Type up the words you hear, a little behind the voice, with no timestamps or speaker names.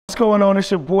going on? It's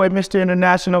your boy, Mr.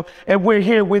 International, and we're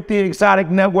here with the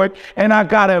Exotic Network, and I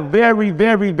got a very,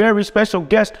 very, very special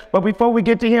guest. But before we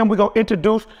get to him, we're going to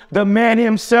introduce the man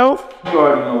himself. You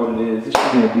already know what it is. It's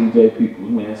your man, DJ Peoples,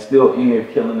 man. Still in here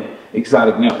killing it.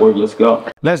 Exotic Network, let's go.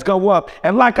 Let's go up.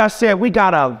 And like I said, we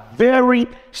got a very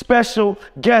special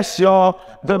guest, y'all.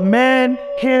 The man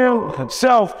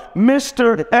himself,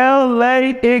 Mr.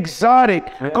 LA Exotic.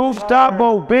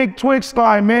 Gustavo, Big Twix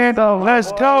line, man.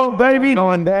 Let's go, baby.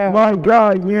 Going down. My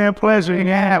God, man, pleasure.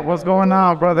 Yeah, what's going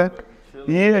on, brother?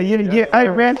 Yeah. Hey,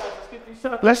 man,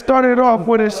 let's start it off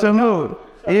with a salute.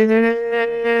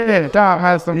 Yeah. Dom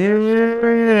has some.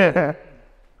 Yeah.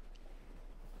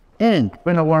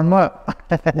 Gonna warm up.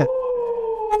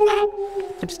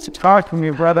 Talk to me,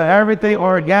 brother. Everything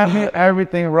organic,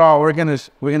 everything raw. We're gonna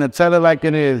tell it like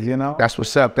it is, you know. That's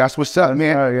what's up. That's what's up,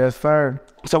 man. Yes, sir.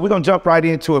 So we're gonna jump right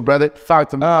into it, brother. Talk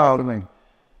to me.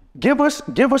 Give us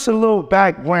a little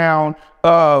background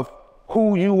of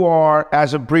who you are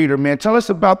as a breeder, man. Tell us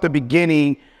about the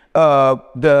beginning of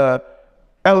the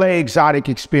LA Exotic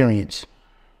experience.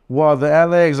 Well, the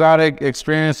LA Exotic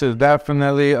experience is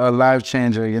definitely a life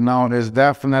changer. You know, there's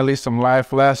definitely some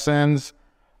life lessons.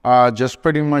 Just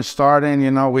pretty much starting.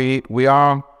 You know, we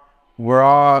all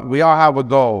have a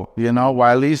goal. You know, well,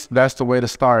 at least that's the way to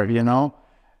start. You know,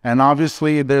 and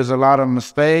obviously there's a lot of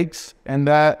mistakes in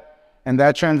that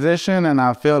transition, and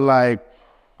I feel like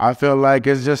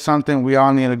it's just something we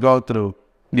all need to go through.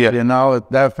 Yeah, you know,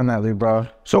 definitely, bro.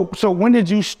 So when did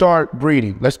you start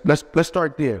breeding? Let's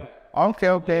start there.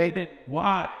 Okay.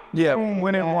 Why? Yeah.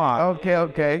 When and why?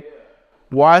 Okay.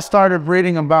 Well, I started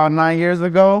breeding about 9 years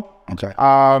ago. Okay.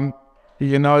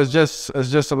 You know, it's just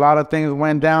a lot of things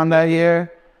went down that year.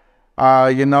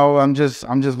 You know, I'm just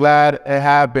glad it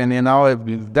happened. You know,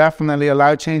 it's definitely a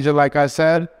life changer, like I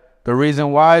said. The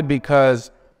reason why, because,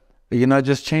 you know, it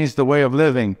just changed the way of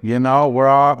living. You know,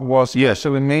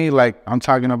 especially me, like I'm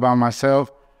talking about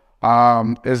myself.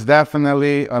 It's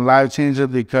definitely a life changer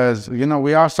because, you know,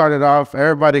 we all started off,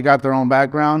 everybody got their own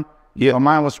background. Yeah. So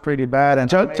mine was pretty bad. And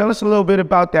Tell us a little bit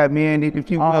about that, man,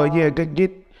 if you will. Yeah,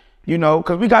 get, you know,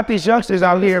 because we got these youngsters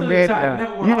out here,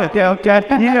 man. We get down to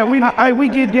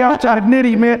the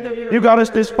nitty, man. You got us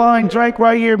this fine drink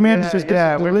right here, man. This is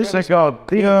let's go.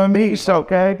 You know what I mean? So,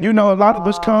 you know, a lot of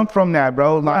us come from that,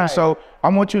 bro. Like, so I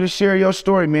want you to share your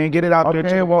story, man. Get it out there.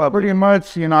 Okay, well, pretty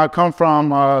much, you know, I come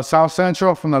from South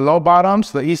Central, from the low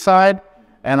bottoms, the east side,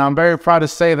 and I'm very proud to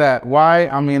say that. Why?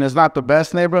 I mean, it's not the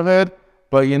best neighborhood,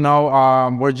 but, you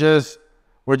know, we're just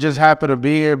happy to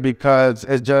be here because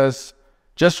it's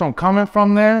just from coming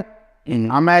from there,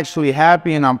 I'm actually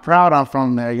happy and I'm proud I'm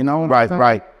from there, you know?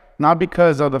 Right. Not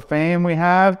because of the fame we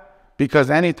have, because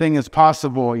anything is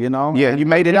possible, you know? Yeah, you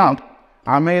made it out.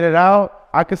 I made it out.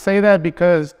 I could say that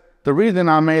because the reason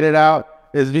I made it out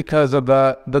is because of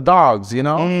the dogs, you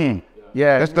know?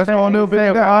 Yeah. That's all new.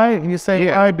 Why? You say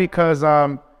why? Because,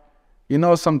 you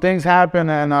know, some things happen,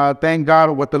 and thank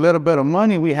God with the little bit of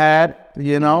money we had,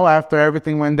 you know, after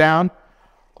everything went down,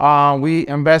 we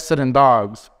invested in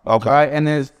dogs. Okay. Right? And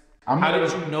How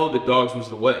did you know the dogs was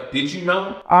the way? Did you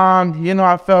know? you know,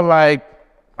 I felt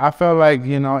like,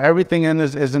 you know, everything in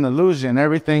this is an illusion.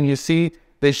 Everything you see,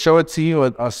 they show it to you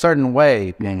a certain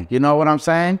way. You know what I'm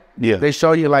saying? Yeah. They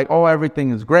show you like, oh,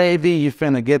 everything is gravy. You're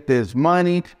finna get this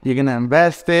money. You're gonna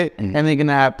invest it, and you're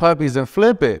gonna have puppies and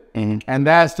flip it. And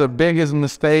that's the biggest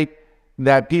mistake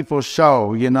that people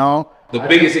show, you know? The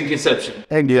biggest inconception.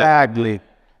 Exactly.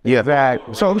 Yeah.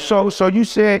 Exactly. So you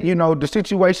said, you know, the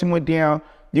situation went down.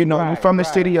 You know, you're from the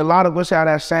city. A lot of us have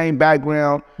that same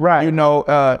background. Right. You know,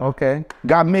 Okay.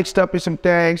 got mixed up in some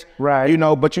things. Right. You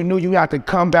know, but you knew you had to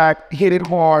come back, hit it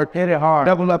hard,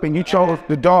 double up, and you chose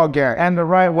the dog game. And the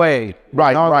right way. Right,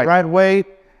 You know, right. The right way.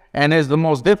 And it's the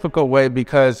most difficult way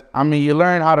because, I mean, you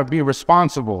learn how to be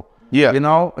responsible. Yeah. You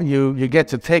know, you get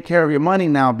to take care of your money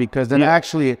now because then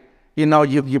actually, you know,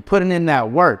 you're putting in that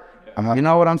work. You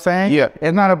know what I'm saying? Yeah.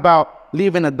 It's not about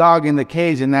leaving a dog in the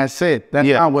cage and that's it. That's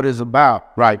not what it's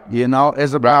about. Right. You know,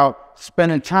 it's about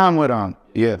spending time with them.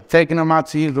 Yeah. Taking them out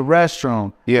to use the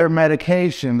restroom, their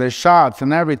medication, their shots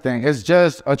and everything. It's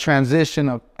just a transition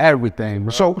of everything,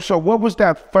 bro. So what was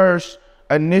that first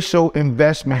initial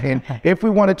investment in? If we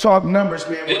want to talk numbers,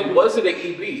 man. Was it an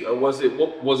EB or was it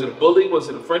a bully? Was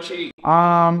it a Frenchie?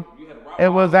 It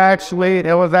was actually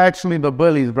the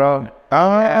bullies, bro.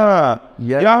 Y'all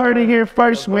heard it here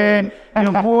first, man.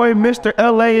 Your boy, Mr.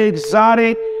 LA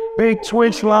Exotic, Big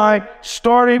Twitch line,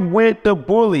 started with the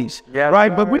bullies, right?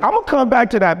 But I'm gonna come back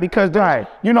to that because,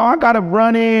 you know, I gotta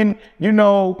run in, you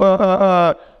know,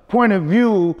 point of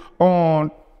view on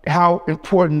how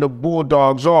important the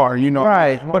Bulldogs are, you know.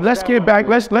 Right. But let's get back.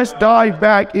 Let's dive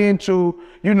back into,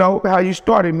 you know, how you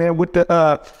started, man, with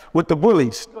the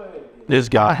bullies. This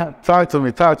guy. Talk to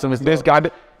me. This guy.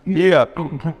 Yeah.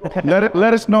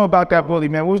 let us know about that bully,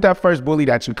 man. What was that first bully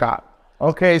that you caught?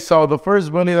 Okay, so the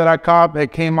first bully that I caught,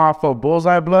 it came off of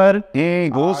Bullseye blood.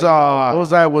 Bullseye.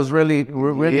 Bullseye was really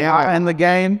high in the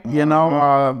game, you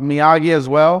know, Miyagi as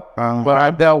well. But I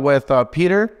dealt with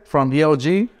Peter from the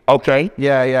OG. Okay.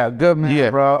 Yeah, good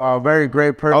man, bro. A very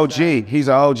great person. OG. He's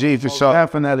an OG for sure.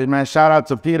 Definitely, man. Shout out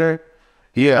to Peter.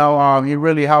 Yeah. You know, he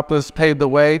really helped us pave the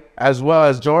way, as well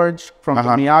as George from the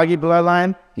Miyagi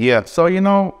bloodline. Yeah. So, you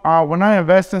know, when I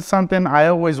invest in something, I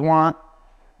always want,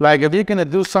 like, if you're going to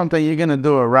do something, you're going to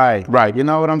do it right. Right. You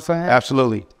know what I'm saying?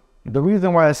 Absolutely. The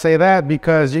reason why I say that,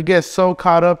 because you get so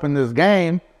caught up in this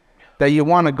game that you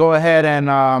want to go ahead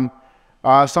and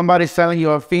somebody's selling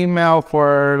you a female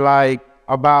for like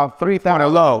about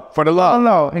 $3,000. For the low.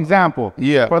 low, example.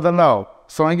 Yeah. For the low.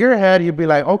 So in your head, you'd be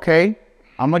like, okay,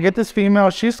 I'm going to get this female.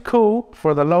 She's cool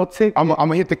for the low tick. I'm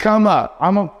gonna hit the come up.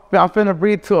 I'm finna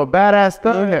breed to a badass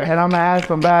thug, and I'm gonna have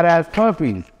some badass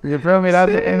puppies. You feel me?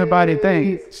 That's what anybody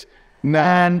thinks.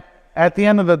 And at the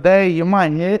end of the day, you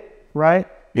might hit, right?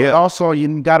 Yeah. But also,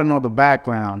 you gotta know the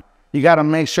background. You gotta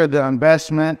make sure the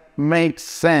investment makes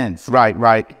sense.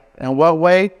 Right. In what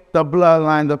way? The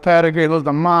bloodline, the pedigree, who's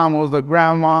the mom, who's the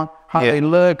grandma, how they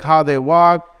look, how they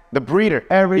walk. The breeder.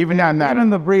 Even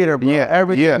the breeder, bro. Yeah.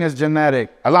 Everything is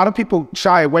genetic. A lot of people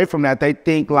shy away from that. They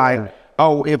think like,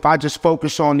 oh, if I just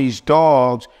focus on these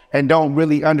dogs and don't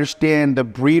really understand the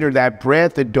breeder that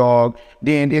bred the dog,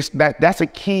 then that's a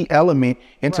key element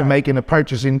into making a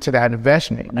purchase into that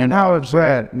investment. And how it's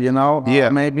bred, you know? Yeah.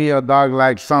 Maybe a dog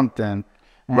likes something.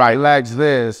 Right. He likes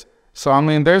this. So, I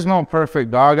mean, there's no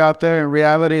perfect dog out there. In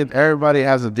reality, everybody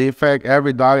has a defect.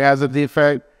 Every dog has a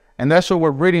defect. And that's what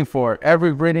we're breeding for.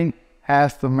 Every breeding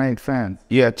has to make sense.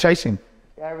 Yeah, chasing.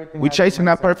 We chasing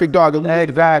that perfect dog.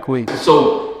 Exactly.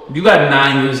 So you got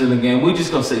 9 years in the game. We're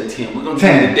just gonna say 10. We're gonna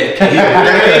give you the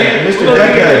decade. Mr.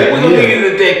 Decade. We're gonna give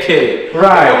you the decade.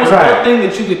 Right, What was one thing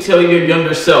that you could tell your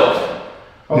younger self?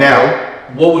 Now,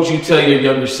 What would you tell your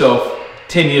younger self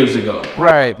 10 years ago?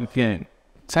 Right.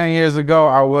 10 years ago,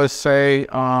 I would say,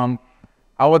 I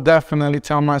would definitely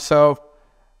tell myself,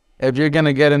 if you're going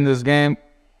to get in this game,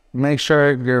 make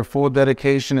sure your full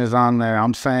dedication is on there.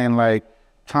 I'm saying like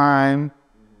time,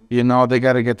 you know, they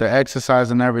got to get their exercise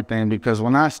and everything, because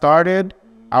when I started,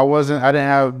 I didn't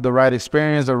have the right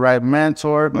experience, the right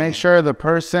mentor. Make sure the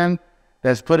person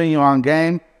that's putting you on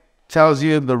game tells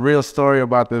you the real story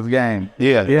about this game.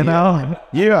 yeah. You know?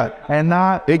 Yeah. And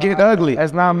not, It get ugly.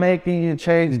 it's not making you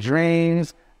chase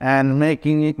dreams and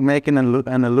making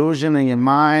an illusion in your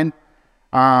mind.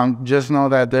 Just know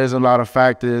that there's a lot of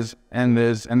factors in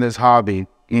this hobby.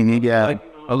 Yeah. Like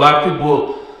a lot of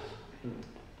people,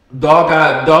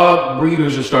 dog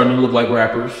breeders are starting to look like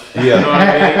rappers. Yeah. You know what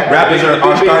I mean? Rappers are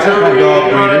starting to be dog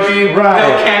You know what I breeders. mean? Right.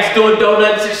 Hell, cats doing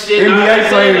donuts and shit. NBA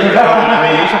players are dog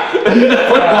breeders.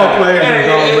 Football players are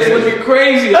dog It's breeders. looking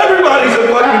crazy. Everybody's a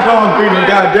fucking dog breeder,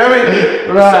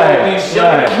 goddammit. So these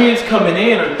young kids coming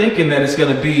in are thinking that it's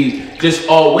gonna be just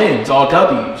all wins, all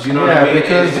W's. You know what I mean?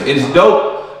 because- It's dope.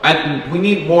 We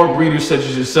need more breeders such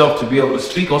as yourself to be able to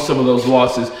speak on some of those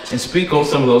losses and speak on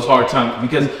some of those hard times,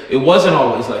 because it wasn't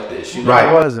always like this. You know? Right.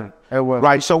 It wasn't.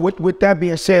 Right. So with that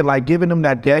being said, like giving them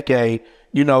that decade,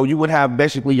 you know, you would have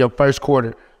basically your first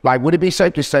quarter. Like, would it be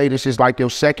safe to say this is like your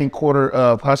second quarter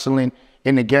of hustling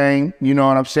in the game? You know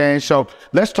what I'm saying? So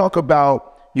let's talk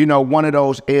about, you know, one of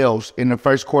those L's in the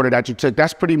first quarter that you took.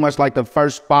 That's pretty much like the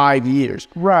first 5 years.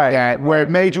 Right. Where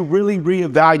it made you really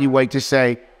reevaluate to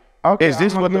say, Okay, is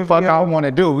this I'm what the gonna fuck give I you- want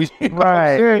to do?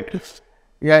 Right.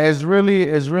 Yeah, it's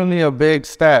really a big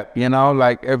step, you know?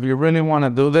 Like, if you really want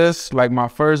to do this, like my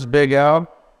first big L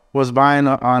was buying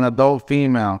an adult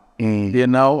female, you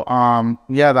know?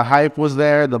 Yeah, the hype was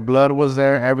there, the blood was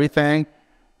there, everything.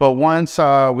 But once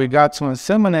we got to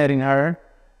inseminating her,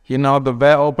 you know, the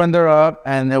vet opened her up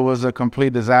and it was a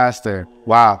complete disaster.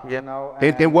 Wow. You know?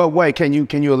 In what way? Can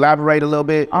you elaborate a little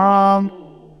bit?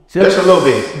 Just a little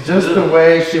bit. Just the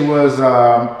way she was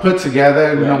put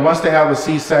together. You know, once they have a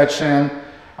C-section,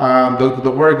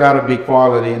 the work got to be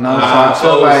quality. You know,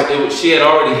 She had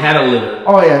already had a litter.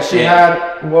 oh yeah, she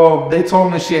had. Well, they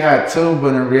told me she had 2,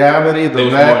 but in reality, the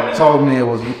was more than vet that. told me it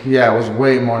was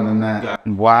way more than that.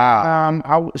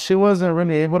 Wow. She wasn't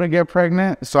really able to get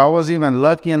pregnant, so I was even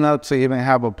lucky enough to even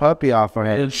have a puppy off her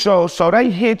head. So they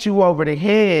hit you over the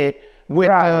head with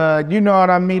you know what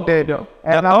I mean, the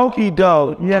okie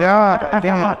doke. Yeah,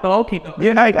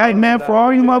 hey man, for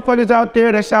all you motherfuckers out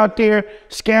there that's out there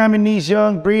scamming these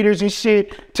young breeders and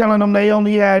shit, telling them they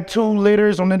only had 2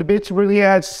 litters and the bitch really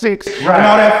had 6 and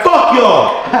all that, fuck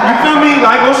y'all. You feel me?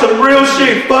 Like on some real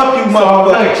shit, fuck you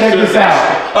motherfuckers. Check this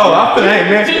out. Oh, I feel, hey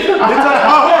man, it's like my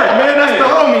heart, man, that's the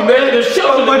homie, man.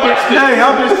 Hey,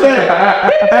 I'm just saying.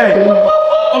 Hey,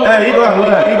 he gonna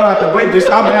have to break this.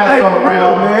 I'm for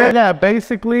real, man. Yeah,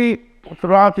 basically,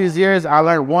 throughout these years, I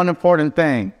learned one important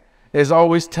thing: is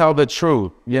always tell the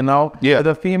truth. You know, if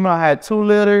the female had 2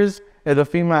 litters, if the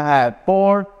female had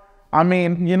 4, I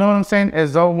mean, you know what I'm saying?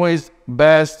 It's always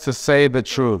best to say the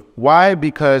truth. Why?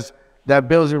 Because that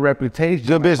builds your reputation.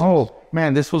 Good business. Oh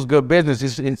man, this was good business.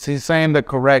 He's saying the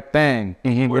correct thing.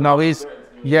 You know,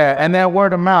 and then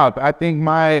word of mouth. I think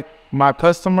my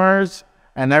customers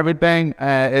and everything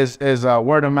is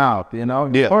word of mouth. You know,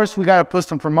 of course we gotta put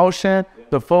some promotion,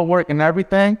 the footwork and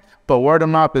everything, but word of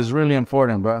mouth is really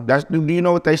important, bro. Do you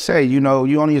know what they say? You know,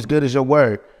 you only as good as your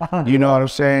word. You know what I'm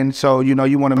saying? So, you know,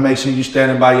 you want to make sure you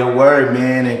standing by your word,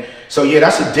 man. And so, yeah,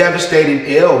 that's a devastating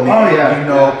ill, man. Oh, yeah. You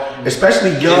know,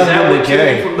 especially young Is that in the what came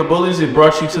game. from the bullies that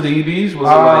brought you to the EBs? Was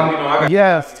it like, you know, I got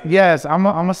Yes. I'm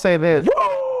gonna say this.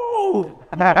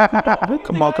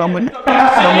 Come on, come with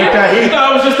that heat.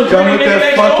 I was just a Come with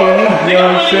that fucking heat. You know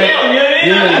what I'm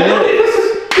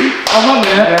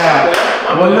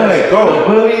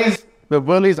saying? The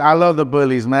bullies, I love the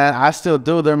bullies, man. I still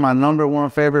do. They're my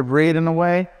 #1 favorite breed in a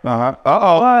way.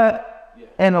 But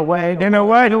in a way,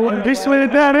 They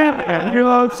slid that in. You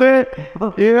know what I'm saying?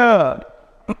 Yeah.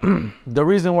 the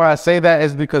reason why I say that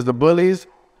is because the bullies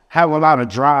have a lot of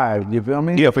drive. You feel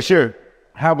me? Yeah, for sure.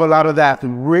 Have a lot of that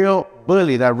real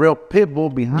bully, that real pit bull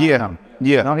behind them.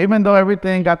 Yeah. You know, even though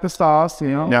everything got the sauce, you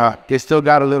know, they still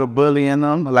got a little bully in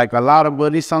them, like a lot of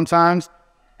bullies sometimes.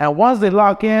 And once they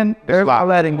lock in, they're not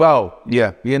letting go.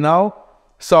 Yeah. You know?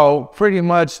 So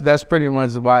that's pretty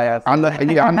much why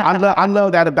I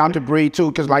love that about the breed too,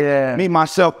 because like me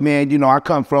myself, man, you know, I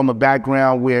come from a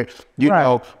background where you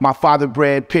know my father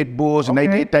bred pit bulls and they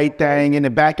did their thing in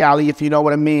the back alley, if you know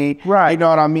what I mean. Right. You know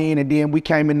what I mean. And then we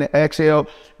came in the XL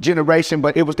generation,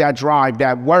 but it was that drive,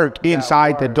 that work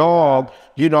inside the dog.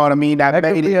 You know what I mean? That could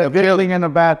made be it a good thing and a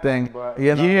bad thing. But,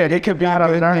 you know, yeah, it could be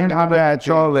learn how to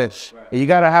control it. You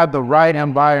gotta have the right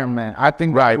environment. I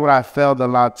think that's what I felt a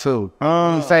lot too.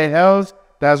 You say hells,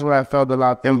 that's what I felt a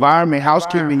lot too. Environment,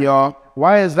 housekeeping, y'all.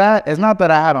 Why is that? It's not that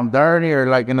I had them dirty or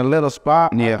like in a little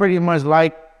spot. I pretty much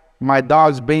like my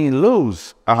dogs being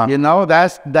loose. You know,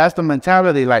 that's the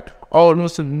mentality. Like, oh,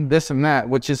 listen, this and that,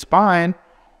 which is fine,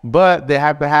 but they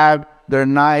have to have their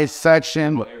nice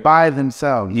section by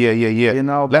themselves. Yeah. You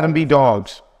know, let them be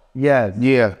dogs.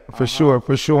 Yeah, for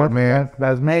sure, man.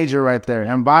 That's major right there.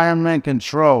 Environment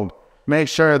control. Make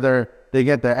sure they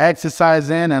get their exercise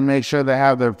in and make sure they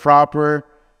have their proper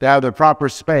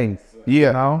space. Yeah,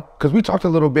 you know? Because we talked a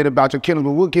little bit about your killings,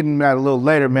 but we'll get into that a little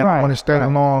later, man. I want to stay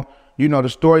along, you know, the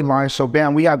storyline. So,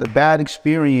 bam, we had the bad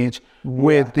experience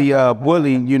with the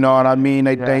bullying. You know what I mean?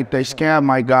 They scammed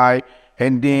my guy.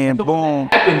 And then, boom.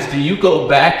 What happens? Do you go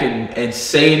back and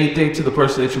say anything to the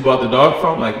person that you bought the dog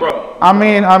from? Like, bro. I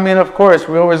mean, of course,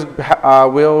 we always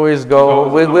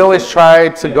try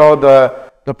to go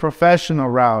the professional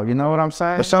route. You know what I'm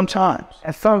saying? But sometimes.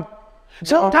 And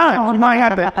sometimes you might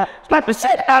have to slap the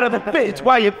shit out of the bitch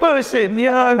while you're pushing.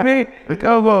 You know what I mean?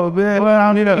 Come on, man.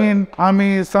 Well, I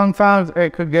mean, sometimes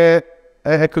it could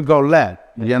go left.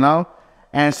 You know,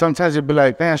 and sometimes you'd be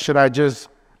like, man, should I just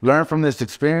learn from this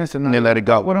experience and then let it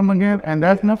go with them again? And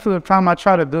that's enough of the time I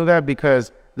try to do that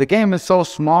because the game is so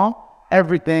small.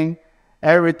 Everything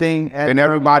and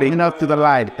everybody enough to the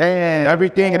light and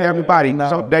everything and everybody.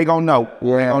 So they gonna know.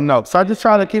 They gonna know. So I just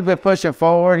try to keep it pushing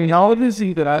forward. You know, what is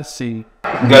it that I see? You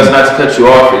guys, not to cut you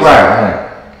off. Right.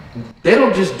 They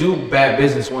don't just do bad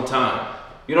business one time.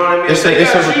 You know what I mean? It's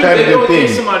a repetitive thing.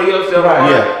 Somebody else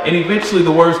and eventually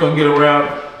the word's gonna get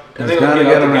around. And they're gonna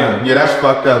get around. Yeah, that's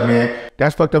fucked up, man.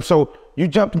 That's fucked up. So you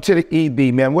jumped into the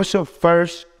EB, man. What's your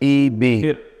first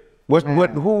EB?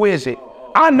 Who is it?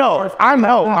 I know.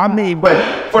 I mean,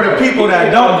 but for the people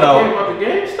that don't know.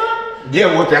 Yeah,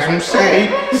 well, that's what I'm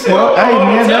saying. Well, hey,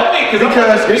 man,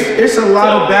 because it's a lot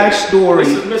of backstory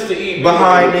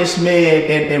behind this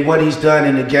man and what he's done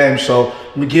in the game. So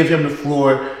I'm gonna give him the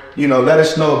floor. You know, let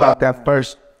us know about that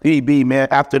first EB, man,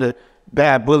 after the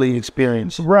bad bullying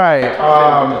experience. Right.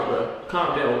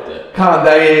 Calm down with that. Calm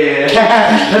down,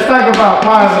 yeah. Let's talk about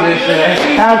positive shit.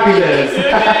 Happiness.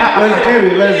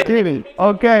 Let's get it.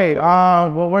 Okay,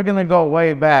 well, we're gonna go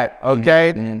way back,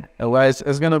 okay?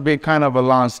 It's gonna be kind of a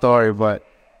long story, but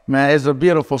man, it's a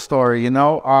beautiful story, you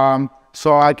know?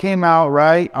 So I came out,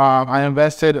 right? I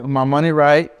invested my money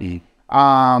right.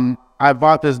 I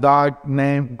bought this dog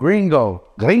named Gringo.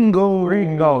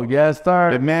 Gringo, yes,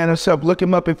 sir. The man himself. Look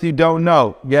him up if you don't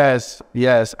know. Yes.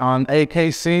 On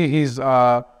AKC, he's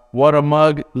Water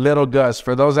Mug Little Gus.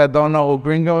 For those that don't know who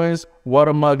Gringo is,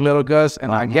 Water Mug Little Gus.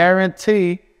 And I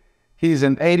guarantee he's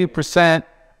in 80%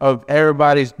 of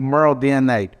everybody's Merle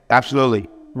DNA. Absolutely.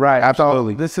 Right.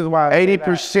 Absolutely. So this is why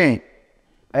 80%.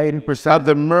 80% Of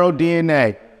the Merle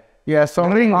DNA. Yeah, so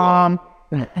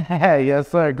yes,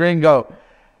 sir, Gringo.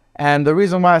 And the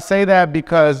reason why I say that,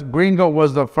 because Gringo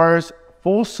was the first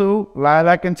full suit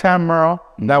lilac and tan Merle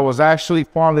that was actually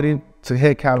quality to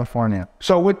hit California.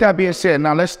 So with that being said,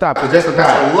 now let's stop. That's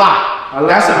a lot.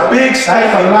 That's a big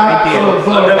statement right there.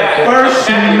 The first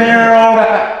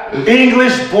Merle,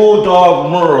 English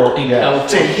Bulldog Merle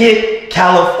to hit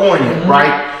California,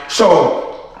 right?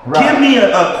 So give me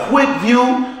a quick view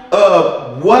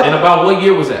of what. And about what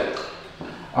year was that?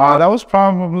 That was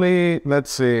probably, let's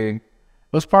see, it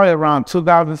was probably around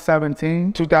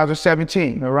 2017.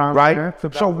 2017, Around right? there,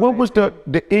 So what was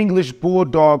the English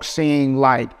Bulldog scene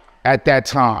like at that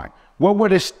time? What were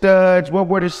the studs? What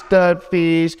were the stud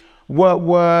fees? What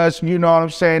was, you know what I'm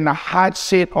saying, the hot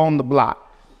shit on the block?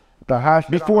 The hot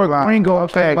shit Before Gringo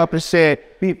came up and said,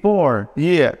 Before.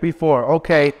 yeah.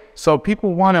 Okay, so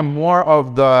people wanted more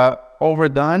of the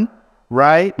overdone,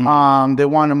 right? They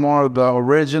wanted more of the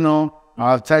original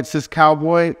Texas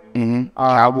Cowboy.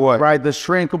 Cowboy. Right, the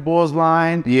Shrinkables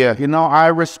line. Yeah. You know, I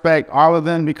respect all of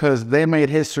them because they made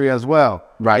history as well.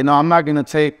 Right. You know, I'm not gonna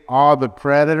take all the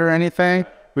credit or anything.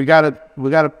 We gotta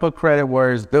put credit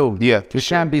where it's due. Yeah, for You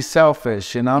can't be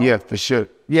selfish, you know? Yeah, for sure.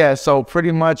 Yeah, so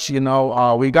pretty much, you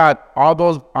know, we got all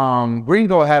those,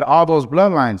 Gringo had all those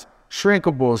bloodlines.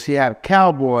 Shrinkables, he had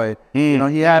Cowboy, you know,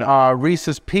 he had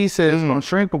Reese's Pieces from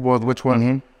Shrinkables, which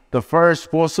was the first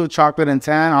full suit chocolate and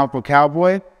tan off of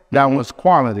Cowboy. That was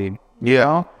quality, you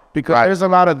know? Because there's a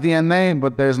lot of DNA,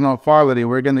 but there's no quality.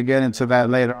 We're gonna get into that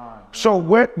later on. So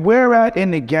where at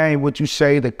in the game would you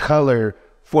say the color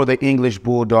for the English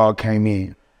Bulldog came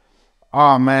in?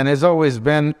 Oh man, it's always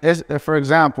been, for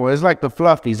example, it's like the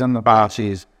Fluffies and the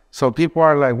Boccies. So people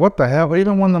are like, what the hell?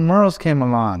 Even when the Merles came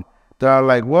along, they're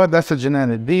like, what? That's a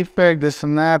genetic defect, this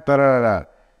and that, da-da-da-da.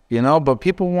 You know, but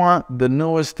people want the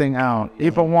newest thing out.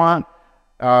 People want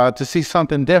to see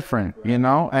something different, you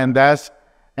know? And it's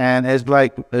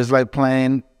like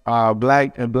playing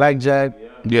blackjack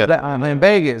in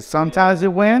Vegas. Sometimes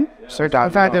you win,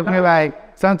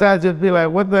 sometimes you feel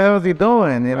like, what the hell is he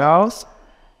doing, you know?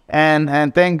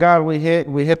 And thank God we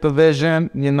hit the vision,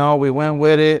 you know, we went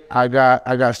with it. I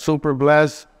got super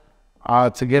blessed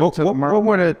to get into the Merle.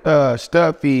 What were the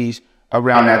stud fees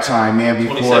around that time, man?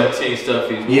 Before 2017 stuff.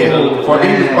 for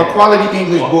a quality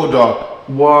English Bulldog.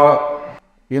 Well,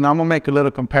 you know, I'm gonna make a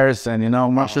little comparison, you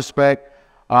know, much respect.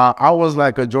 I was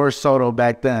like a George Soto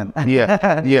back then.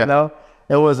 Yeah. You know,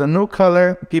 it was a new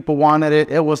color, people wanted it,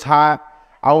 it was hot.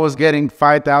 I was getting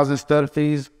 5,000 stud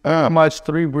fees, pretty much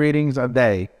 3 breedings a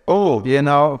day. Oh, You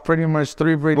know, pretty much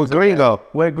 3 breedings with Gringo.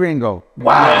 with Gringo.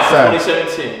 Wow, sir.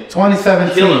 2017.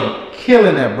 2017.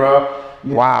 Killing it, bro.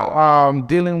 Wow.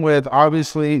 Dealing with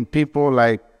obviously people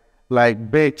like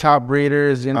big top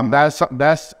breeders, you know, that's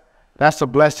a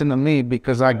blessing to me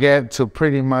because I get to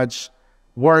pretty much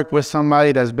work with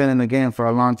somebody that's been in the game for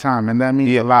a long time, and that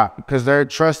means a lot because they're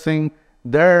trusting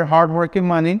their hardworking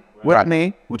money with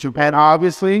me, and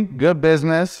obviously good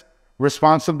business,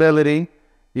 responsibility,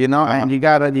 you know, and you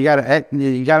gotta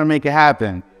make it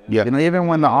happen. Yeah. You know, even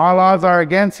when all odds are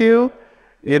against you,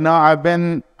 you know,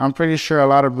 I'm pretty sure a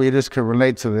lot of breeders could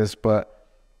relate to this, but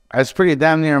it's pretty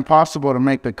damn near impossible to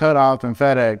make the cutoff in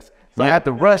FedEx. So you have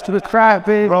to rush to the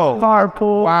traffic,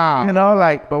 carpool. Wow. You know,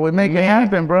 but we make it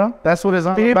happen, bro. That's what it's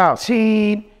all about.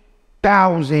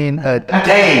 15,000 a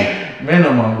day.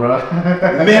 Minimum, bro.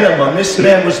 Minimum. This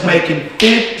man was making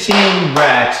 15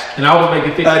 racks And I was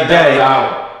making 50 a day. an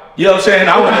hour. You know what I'm saying?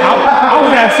 I was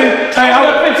at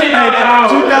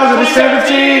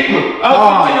 2017.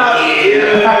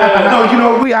 No, you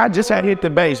know, I just had hit the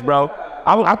base, bro.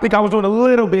 I think I was doing a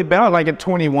little bit better, like at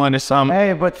 21 or something.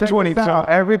 Hey, but 20.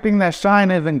 Everything that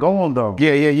shine isn't gold, though.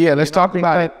 Yeah. Let's talk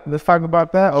about it. Let's talk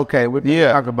about that. Okay, we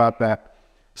can talk about that.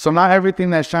 So not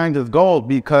everything that shines is gold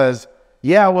because,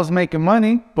 I was making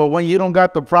money, but when you don't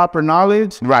got the proper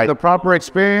knowledge, the proper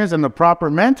experience, and the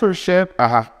proper mentorship,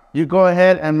 you go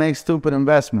ahead and make stupid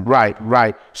investments.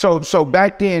 Right. So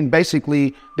back then,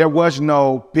 basically, there was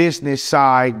no business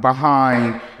side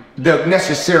behind the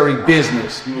necessary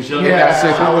business. young.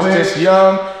 Yeah, I was just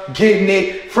young, getting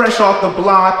it, fresh off the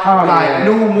block,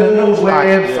 new moves,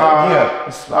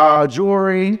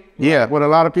 jewelry. Yeah, what a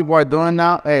lot of people are doing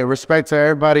now. Hey, respect to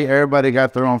everybody. Everybody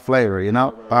got their own flavor, you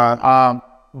know.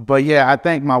 But yeah, I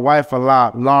thank my wife a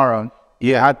lot, Laura.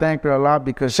 Yeah, I thank her a lot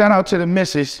because shout out to the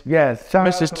missus. Yes,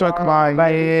 Mrs. took my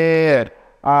head.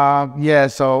 Yeah,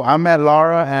 so I met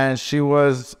Laura and she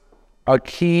was a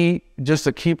key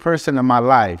person in my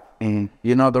life.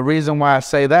 You know, the reason why I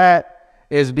say that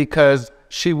is because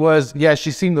she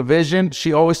seen the vision.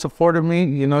 She always supported me.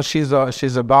 You know, she's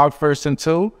a dog person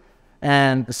too.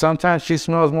 And sometimes she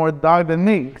smells more dog than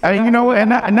me. And you know,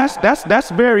 and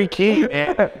that's very key,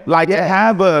 man. Like to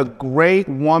have a great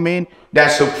woman that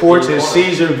supports and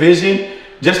sees her vision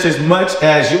just as much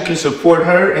as you can support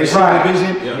her and see the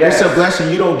vision. It's a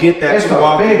blessing. You don't get that too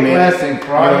often, man. It's a big blessing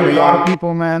for a lot of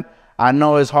people, man. I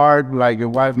know it's hard. Like your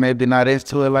wife maybe not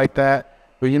into it like that,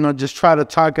 but you know, just try to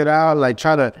talk it out. Like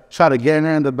try to get in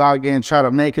there in the dog game. Try to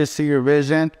make her see your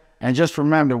vision. And just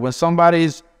remember, when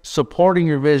somebody's supporting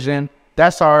your vision,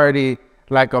 that's already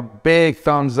like a big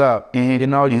thumbs up. You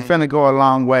know, you're finna go a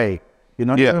long way. You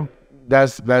know,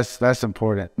 that's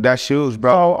important. That's huge,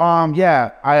 bro. So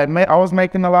yeah, I was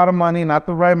making a lot of money, not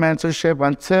the right mentorship,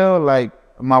 until like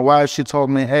my wife, she told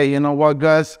me, hey, you know what,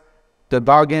 Gus, the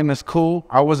dog game is cool.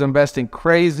 I was investing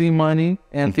crazy money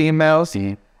in females,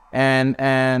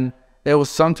 and it was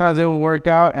sometimes it would work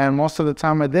out, and most of the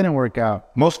time it didn't work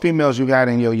out. Most females you got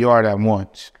in your yard at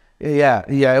once. Yeah,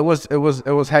 it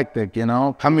was hectic, you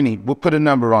know. How many? We'll put a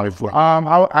number on it for.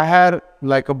 I had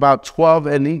like about 12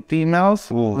 elite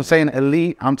females. Ooh. I'm saying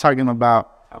elite, I'm talking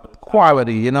about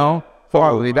quality, you know.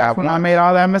 Quality. That's when I made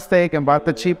all that mistake and bought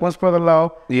the cheap ones for the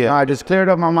low. Yeah. I just cleared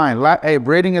up my mind. Hey,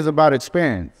 breeding is about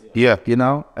experience. Yeah. You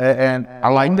know, and I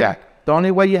like that. The only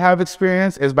way you have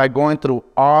experience is by going through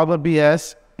all the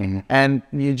BS and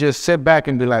you just sit back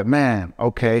and be like, man,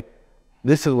 okay,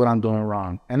 this is what I'm doing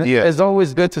wrong. And it's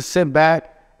always good to sit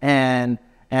back and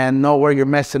know where you're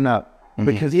messing up.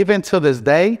 Because even to this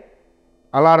day,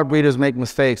 a lot of breeders make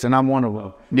mistakes, and I'm one of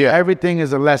them. Yeah. Everything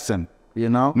is a lesson, you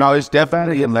know? No, it's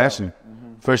definitely a lesson.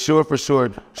 For sure, for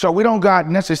sure. So we don't got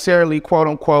necessarily, quote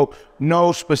unquote,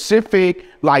 no specific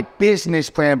like business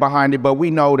plan behind it, but we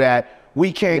know that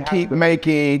we can't keep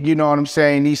making, you know what I'm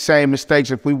saying, these same mistakes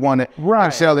if we want to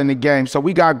excel in the game. So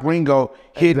we got Gringo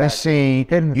hitting the scene,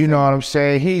 you know what I'm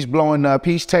saying? He's blowing up.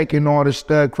 He's taking all the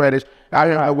stud credits out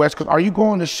here on the West Coast. Are you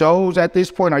going to shows at this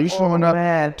point? Are you showing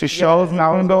up to shows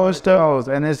now and those stuff?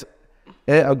 And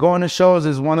going to shows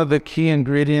is one of the key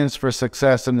ingredients for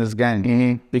success in this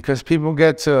game. Because people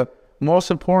get to,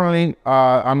 most importantly,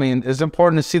 I mean, it's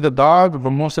important to see the dog,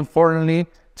 but most importantly,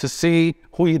 to see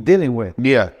who you're dealing with.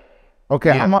 Yeah.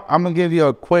 Okay, I'm gonna give you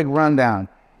a quick rundown.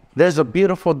 There's a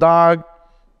beautiful dog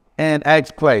in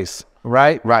X Place,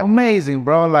 right? Right. Amazing,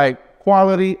 bro. Like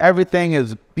quality, everything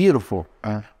is beautiful,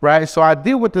 right? So I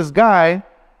deal with this guy,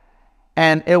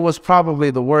 and it was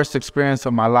probably the worst experience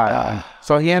of my life.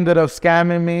 So he ended up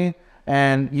scamming me,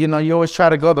 and you know, you always try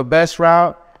to go the best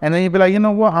route, and then you'd be like, you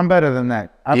know what? I'm better than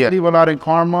that. I believe a lot in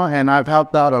karma, and I've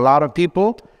helped out a lot of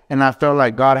people. And I feel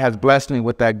like God has blessed me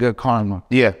with that good karma.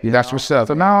 Yeah, that's what's up.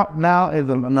 So now is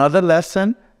another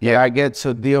lesson. Yeah, I get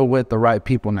to deal with the right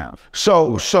people now.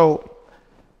 So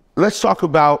let's talk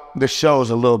about the shows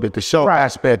a little bit. The show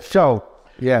aspect.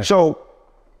 Yeah. So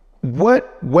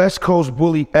what West Coast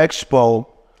Bully Expo?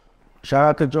 Shout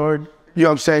out to George. You know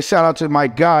what I'm saying? Shout out to my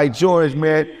guy George,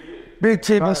 man. Big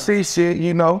Tennessee shit,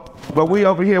 you know. But we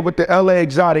over here with the LA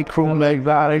Exotic crew. LA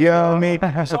Exotic. You know what I mean? Tell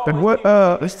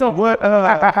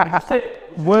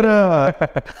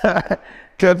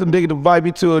them nigga to invite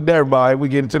me to it there, boy. We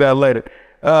get into that later.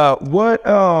 What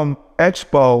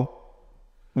expo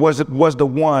was the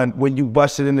one when you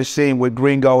busted in the scene with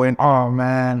Gringo and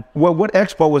man. What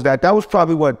expo was that? That was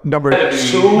probably what, number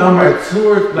 2? Number 2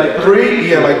 or like 3?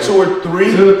 Yeah, like 2 or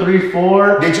 3. 2 or 3,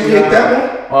 4. Did you hit that one?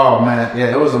 Oh man,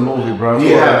 yeah, it was a movie, bro.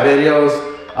 We had videos.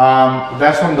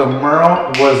 That's when the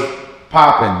Merle was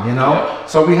popping, you know?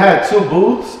 So we had 2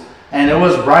 booths, and it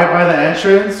was right by the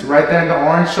entrance, right there in the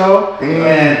Orange Show.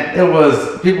 And it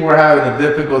was, people were having a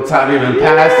difficult time even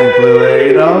passing through there,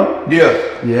 you know?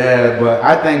 Yeah, but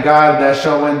I thank God that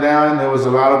show went down. There was a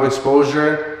lot of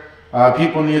exposure.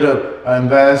 People need to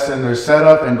invest in their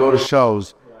setup and go to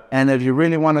shows. And if you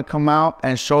really want to come out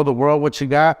and show the world what you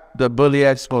got, the Bully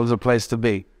Expo is a place to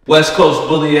be. West Coast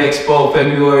Bully Expo,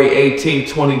 February 18th,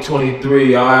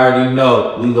 2023. I already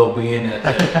know we gonna be in it.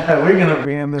 We're gonna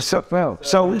be in this.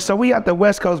 So we at the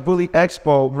West Coast Bully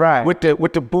Expo, Right. With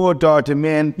the Bulldog, the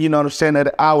men, you know what I'm saying, at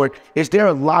the hour. Is there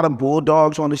a lot of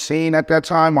Bulldogs on the scene at that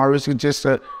time, or is it just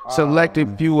a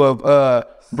selected few of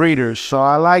breeders? So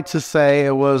I like to say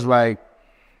it was like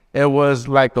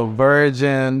a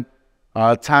virgin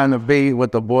time to be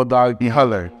with the Bulldog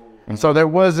color. And so there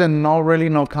wasn't really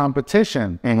no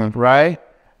competition, right?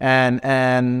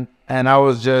 And I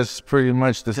was just pretty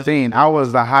much the scene. I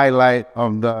was the highlight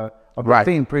of the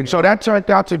scene. So that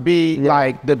turned out to be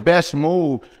like the best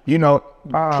move, you know,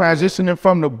 transitioning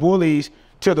from the Bullies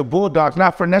to the Bulldogs,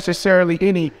 not for necessarily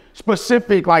any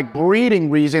specific like breeding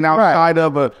reason outside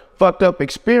of a fucked up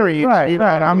experience. Right.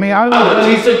 I mean,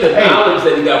 He took the knowledge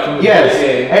that he got from the Yes. Bully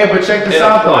game Hey, but check this and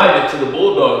out, though. applied it to the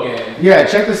Bulldog game. Yeah,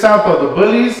 check this out though. The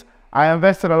Bullies, I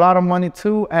invested a lot of money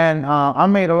too, and I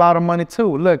made a lot of money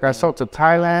too. Look, I sold to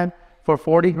Thailand for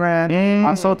 40 grand.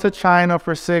 I sold to China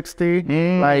for 60.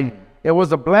 Like, it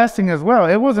was a blessing as well.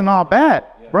 It wasn't all bad,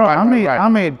 bro. I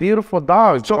made beautiful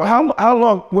dogs. So how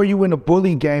long were you in the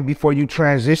bully game before you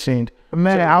transitioned?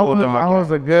 Man, I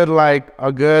was a good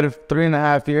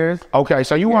 3.5 years. Okay,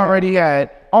 so you already had.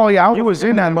 Oh yeah, You was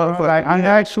in that motherfucker. Like, I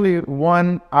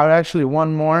actually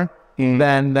won more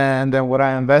than what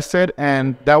I invested,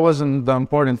 and that wasn't the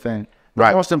important thing.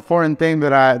 Right. The most important thing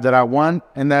that I won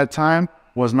in that time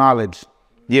was knowledge.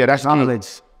 Yeah, that's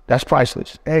Knowledge. That's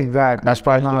priceless. Exactly. That's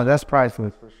priceless. No, that's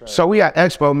priceless. So we at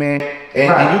Expo, man,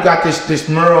 and you got this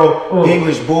Merle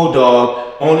English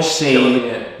Bulldog on the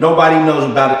scene. Nobody knows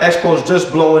about it. Expo's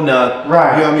just blowing up.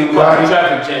 Right. You know what I mean?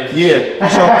 Traffic jams. Yeah.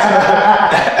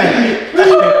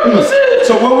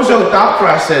 So what was your thought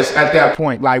process at that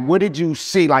point? Like, what did you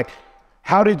see? Like,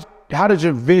 how did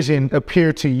your vision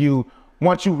appear to you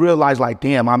once you realized, like,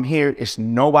 damn, I'm here. It's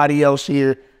nobody else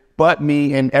here but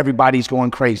me, and everybody's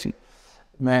going crazy.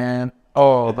 Man,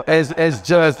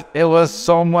 it was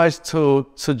so much to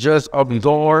just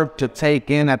absorb, to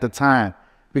take in at the time.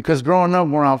 Because growing up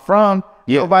where I'm from,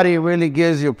 nobody really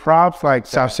gives you props like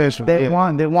South Central. They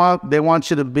want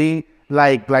you to be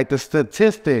like the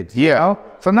statistics. Yeah. You know?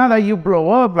 So now that you blow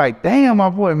up, like, damn, my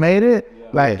boy made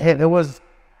it. Like,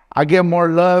 I get more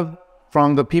love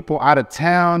from the people out of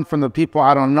town, from the people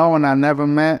I don't know and I never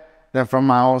met, than from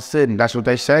my own city. That's what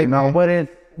they say, man.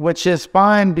 Which is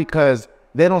fine because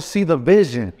they don't see the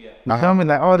vision. You tell me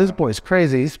like, oh, this boy's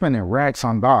crazy. He's spending racks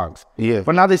on dogs. Yeah.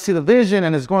 But now they see the vision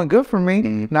and it's going good for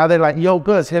me. Now they're like, yo,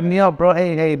 Gus, hit me up, bro.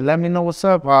 Hey, let me know what's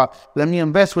up. Let me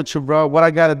invest with you, bro. What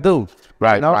I got to do.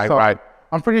 Right, You know? right.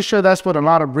 I'm pretty sure that's what a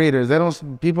lot of breeders,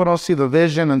 people don't see the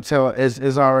vision until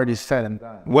it's already said and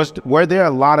done. Were there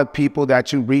a lot of people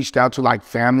that you reached out to, like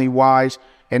family-wise,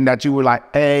 and that you were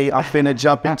like, hey, I'm finna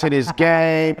jump into this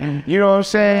game? You know what I'm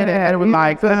saying? And it was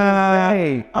like,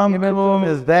 hey, I'm cool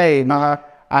as they. I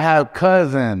have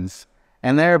cousins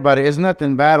and everybody. It's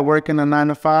nothing bad working a 9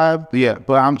 to 5. Yeah.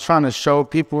 But I'm trying to show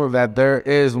people that there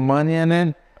is money in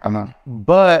it.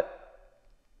 But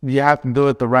you have to do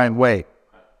it the right way.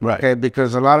 Right. Okay,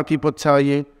 because a lot of people tell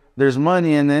you there's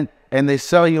money in it and they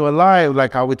sell you a lie,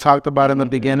 like how we talked about in the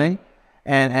beginning.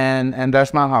 And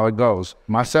that's not how it goes.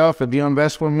 Myself, if you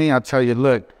invest with me, I'll tell you,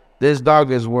 look, this dog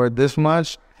is worth this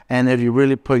much. And if you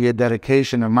really put your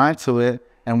dedication and mind to it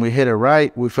and we hit it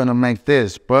right, we're finna make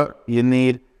this. But you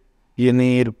need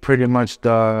pretty much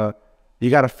you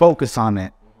gotta focus on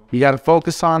it. You gotta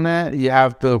focus on that. You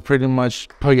have to pretty much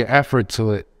put your effort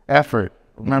to it. Effort.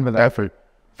 Remember that. Effort.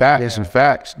 Facts and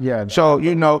facts. Yeah. So,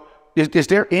 you know, is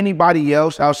there anybody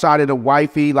else outside of the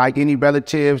wifey, like any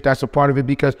relatives that's a part of it?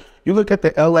 Because you look at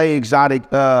the LA Exotic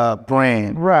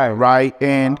brand, right?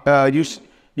 And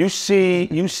you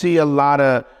see a lot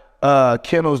of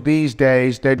kennels these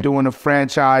days. They're doing the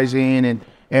franchising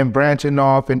and branching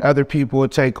off, and other people will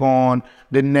take on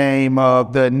the name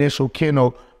of the initial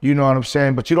kennel. You know what I'm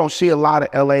saying? But you don't see a lot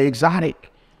of LA Exotic.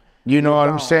 You know what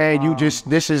I'm saying?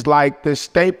 This is like the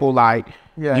staple, like.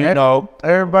 Yeah, you know,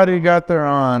 everybody got their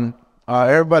own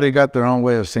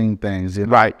way of seeing things. You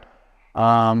know? Right.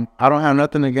 I don't have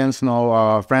nothing against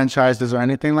no franchises or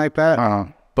anything like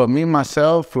that. But me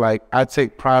myself, like, I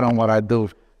take pride on what I do.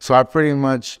 So I pretty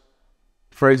much,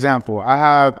 for example, I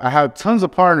have tons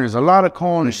of partners, a lot of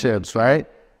co-ownerships, right?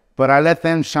 But I let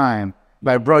them shine.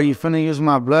 Like, bro, you finna use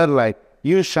my blood, like,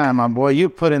 you shine, my boy. You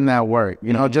put in that work.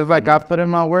 You know, just like I put in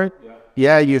my work.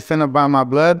 Yeah, you finna buy my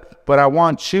blood, but I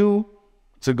want you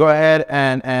to go ahead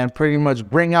and pretty much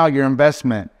bring out your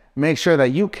investment. Make sure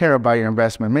that you care about your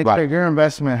investment. Make sure your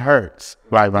investment hurts.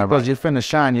 Right. Because you're finna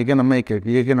shine. You're gonna make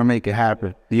it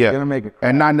happen. Yeah. You're gonna make it.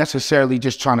 And not necessarily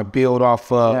just trying to build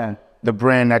off the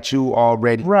brand that you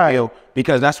already feel,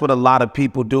 because that's what a lot of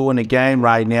people do in the game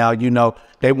right now. You know,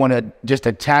 they want to just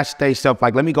attach themselves,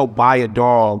 like, let me go buy a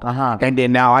dog, and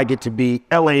then now I get to be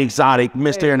LA Exotic,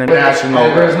 Mr. International.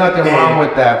 There's nothing wrong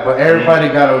with that, but everybody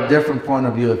got a different point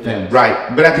of view of things.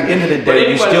 Right, but at the end of the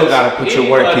day, you still got to put your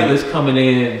work in. That's coming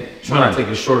in trying to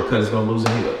take a shortcut is going to lose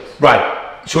anyways.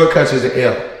 Right, shortcuts is an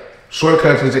L.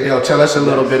 Shortcuts is an L. Tell us a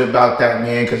little bit about that,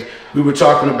 man, because we were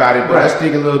talking about it, but let's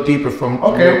dig a little deeper from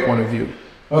your point of view.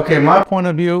 Okay, my point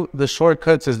of view, the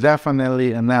shortcuts is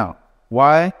definitely an L.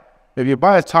 Why? If you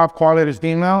buy a top quality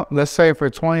female, let's say for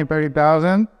 20,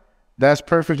 30,000, that's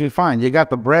perfectly fine. You got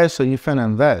the bread, so you finna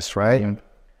invest, right?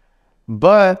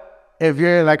 But if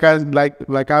you're like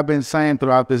I've been saying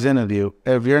throughout this interview,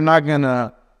 if you're not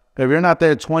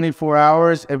there 24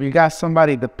 hours, if you got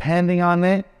somebody depending on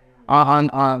it,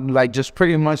 on like just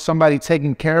pretty much somebody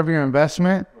taking care of your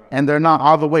investment, and they're not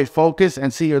all the way focused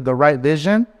and see the right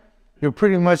vision, you're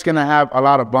pretty much gonna have a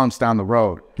lot of bumps down the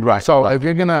road. Right. So if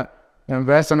you're gonna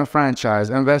invest in a franchise,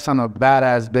 invest on a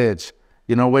badass bitch,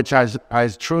 you know, which I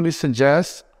truly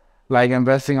suggest, like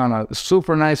investing on a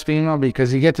super nice female,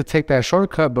 because you get to take that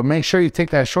shortcut, but make sure you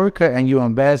take that shortcut and you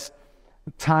invest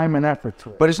time and effort to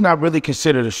it. But it's not really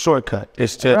considered a shortcut.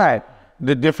 It's just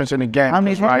the difference in the game. I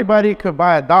mean, everybody could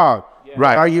buy a dog.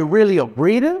 Right. Are you really a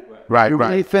breeder? Right. You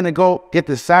really finna go get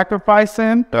the sacrifice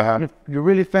in? You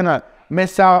really finna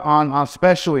miss out on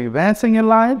special events in your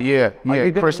life? Yeah.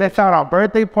 You miss out on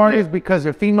birthday parties because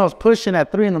your female's pushing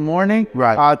at 3 in the morning,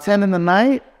 10 in the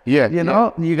night. Yeah. You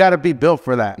know, you got to be built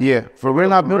for that. Yeah. For real,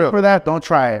 not built for that, don't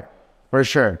try it. For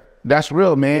sure. That's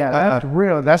real, man. Yeah, that's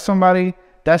real. That's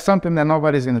something that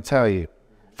nobody's gonna tell you.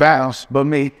 Facts, but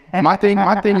me. My thing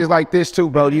is like this too,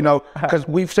 bro. You know, because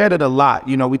we've said it a lot.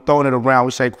 You know, we throwing it around.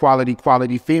 We say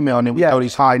quality female, and then we throw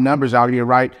these high numbers out here,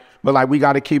 right? But like, we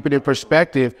got to keep it in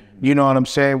perspective. You know what I'm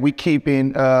saying? We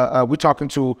talking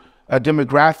to a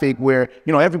demographic where,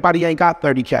 you know, everybody ain't got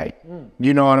 30K.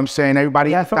 You know what I'm saying?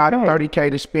 Everybody has got 30K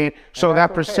to spend. So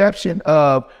that perception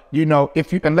of, you know,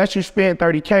 unless you spend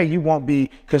 30K, you won't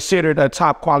be considered a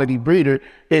top quality breeder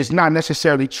is not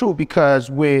necessarily true,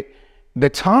 because with the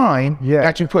time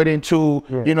that you put into,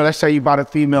 you know, let's say you bought a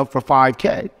female for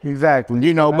 5K. Exactly.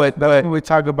 You know, that's when we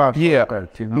talk about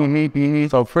shortcuts, you know?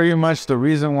 So pretty much the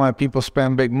reason why people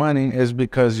spend big money is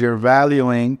because you're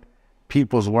valuing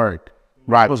people's work.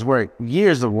 Right. People's work.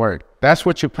 Years of work. That's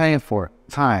what you're paying for.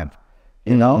 Time.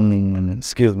 You know?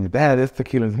 Excuse me. That is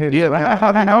tequila's hit. Yeah,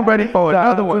 I'm ready for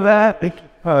another one.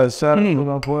 Shut up,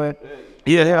 my boy.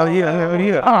 Yeah, hell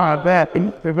yeah. Ah,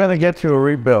 man. We better get you a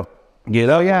rebuild.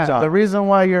 The reason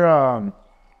why you're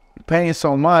paying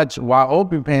so much, why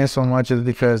Opie paying so much, is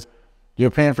because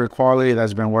you're paying for quality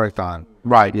that's been worked on.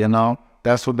 Right, you know?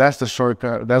 That's the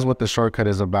shortcut. That's what the shortcut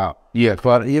is about. Yeah.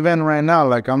 But even right now,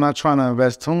 like, I'm not trying to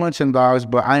invest too much in dogs,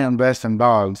 but I invest in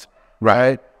dogs.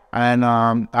 Right. And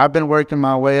I've been working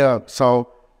my way up. So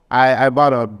I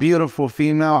bought a beautiful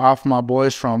female off my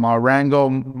boys from Rango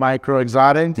Micro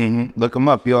Exotic. Look them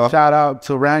up, y'all. Shout out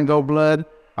to Rango Blood.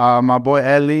 My boy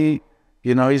Ellie,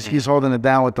 you know, he's holding it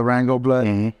down with the Rango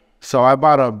Blood. So I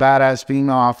bought a badass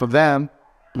female off of them.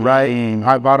 Right.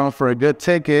 I bought them for a good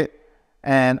ticket.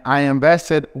 And I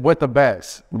invested with the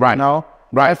best, you know?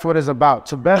 That's what it's about,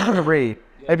 to better breed.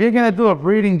 If you're gonna do a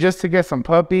breeding just to get some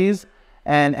puppies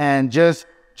and just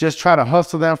try to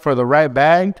hustle them for the right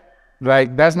bag,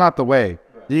 like, that's not the way.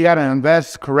 You gotta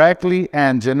invest correctly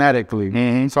and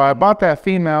genetically. So I bought that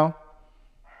female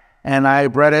and I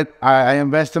bred it. I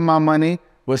invested my money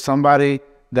with somebody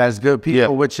that's good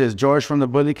people, which is George from the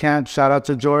Bully Camp. Shout out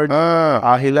to George.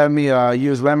 He let me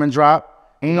use Lemon Drop.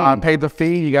 I paid the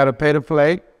fee. You got to pay to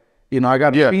play. You know, I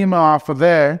got a female off of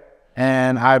there,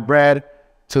 and I bred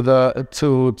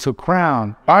to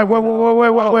Crown. All right, wait, hold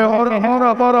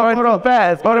up,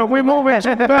 fast. Hold on, we moving fast,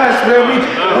 man.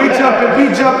 We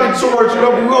jumping towards, you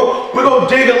know, we're gonna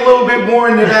dig a little bit more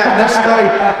into that. That's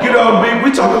like, you know,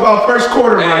 we talk about first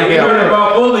quarter right now. Heard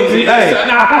about bullies. Hey.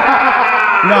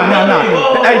 No.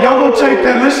 Hey, y'all gonna take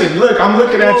that. Listen, look, I'm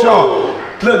looking at y'all.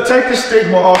 Look, take the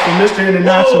stigma off of Mr.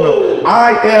 International.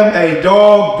 I am a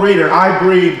dog breeder. I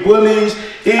breed bullies,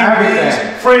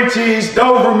 Eevees, Frenchies,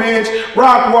 Dobermans,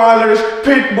 Rottweilers,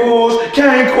 Pit Bulls,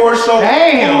 Cane Corso,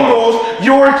 Poodles,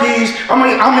 Yorkies. I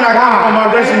mean, I got it on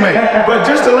my resume. But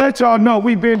just to let y'all know,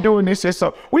 we've been doing this.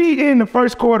 So we in the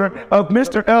first quarter of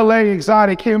Mr. LA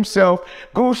Exotic himself,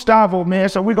 Gustavo, man.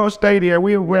 So we're gonna stay there.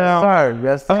 We around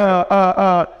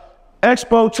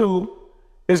Expo 2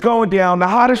 is going down, the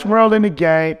hottest world in the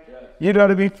game. You know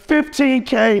what I mean?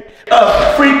 15K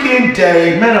a freaking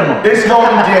day Minimum. It's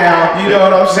going down. You know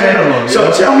what I'm saying? Minimum, So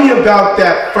yeah. tell me about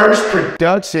that first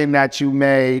production that you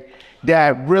made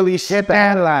that really hit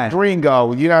that line.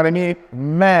 Gringo. You know what I mean?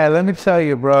 Man, let me tell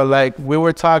you, bro. Like we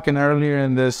were talking earlier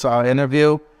in this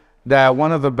interview, that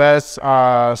one of the best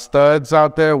studs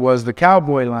out there was the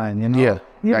Cowboy line. You know,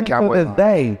 Yeah, that Cowboy to this line.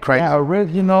 day, Crazy. that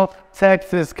original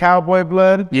Texas Cowboy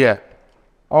blood Yeah.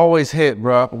 always hit,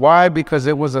 bro. Why? Because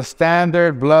it was a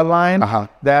standard bloodline Uh-huh.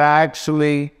 that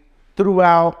actually threw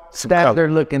out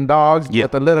standard looking dogs Yeah.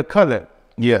 with a little color.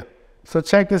 Yeah. So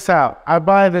check this out. I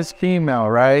buy this female,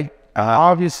 right?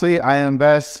 Obviously, I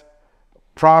invest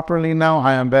properly now.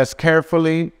 I invest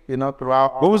carefully, you know,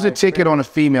 throughout. What was the ticket on a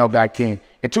female back then?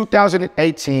 In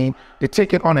 2018, the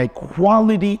ticket on a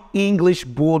quality English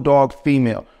Bulldog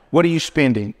female. What are you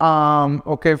spending?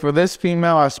 Okay, for this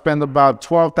female, I spend about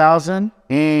 12,000.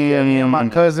 And My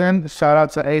cousin, shout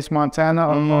out to Ace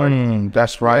Montana.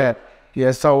 that's right.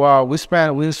 Yeah, so we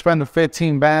spent the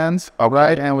 15 bands, all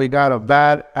right, and we got a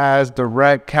badass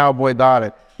direct Cowboy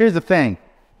dotted. Here's the thing.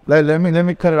 Let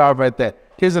me cut it off right there.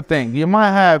 Here's the thing. You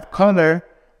might have color,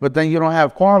 but then you don't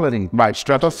have quality. Right,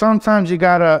 So sometimes you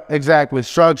gotta exactly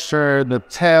structure, the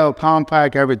tail,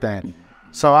 compact, everything.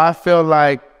 So I felt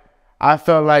like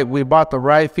we bought the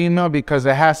right female because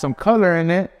it had some color in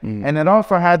it, and it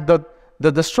also had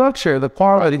the structure, the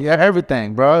quality,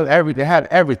 everything, bro. It had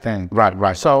everything.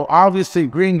 Right. So obviously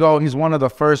Gringo, he's one of the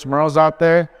first Merles out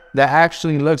there that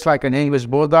actually looks like an English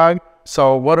Bulldog.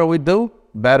 So what do?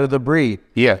 Better the breed.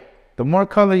 Yeah. The more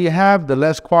color you have, the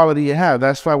less quality you have.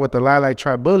 That's why with the Lilac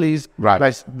Tribe Bullies,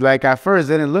 Right. like at first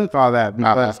it didn't look all that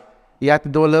because you have to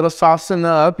do a little saucing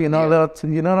up, you know,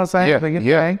 you know what I'm saying? Yeah, Like,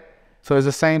 yeah. So it's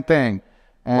the same thing.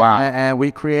 And, Wow. and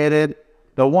we created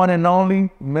the one and only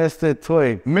Mr.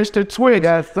 Twig. Mr. Twig.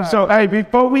 Yes, sir. So, hey,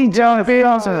 before we jump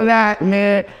into that,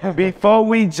 man,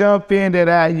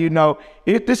 you know,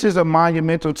 if this is a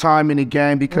monumental time in the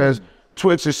game because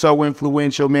Twix is so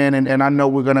influential, man, and I know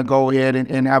we're going to go ahead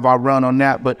and have our run on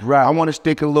that, but Right. I want to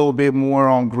stick a little bit more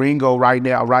on Gringo right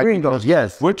now, right? Gringos,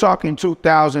 yes. We're talking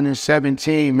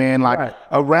 2017, man. Like, Right.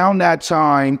 around that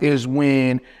time is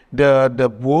when the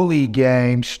bully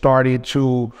game started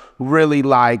to really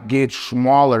like get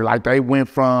smaller. Like they went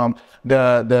from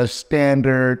the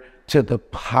standard to the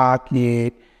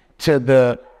pocket to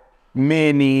the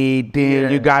mini, then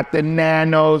you got the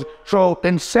nanos. So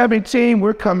in 17,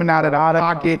 we're coming out of the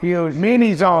pocket.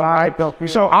 Minis on, right?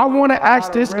 So I want to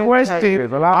ask this question. You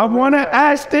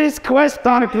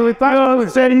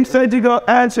said you're going to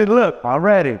answer. Look,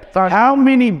 Already. how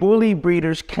many bully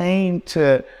breeders came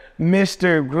to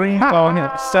Mr. Gringo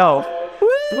himself?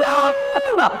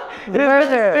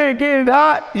 They're getting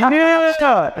hot.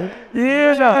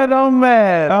 Yeah, Oh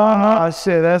man. Oh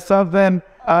shit, that's something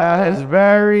that's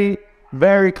very,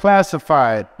 very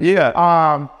classified.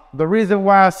 yeah. The reason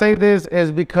why I say this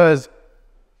is because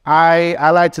I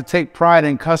like to take pride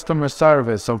in customer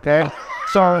service, okay?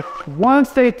 So once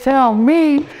they tell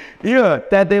me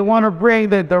that they want to bring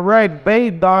the direct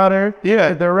Babe daughter,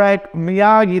 the direct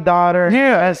Miyagi daughter,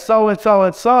 and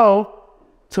so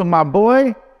to my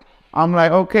boy, I'm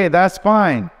like, okay, that's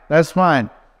fine. That's fine.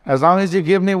 As long as you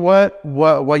give me what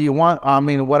you want, I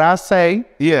mean, what I say,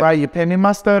 right? You pay me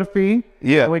my stud fee,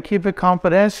 and we keep it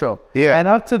confidential. And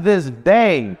up to this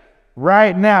day,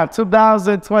 right now,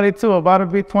 2022, about to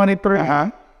be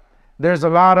 23, there's a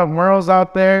lot of Merles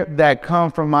out there that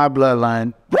come from my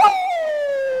bloodline.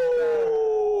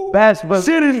 Best, but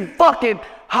shit is fucking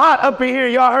hot up in here.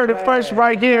 Y'all heard it first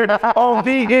right here on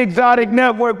the Exotic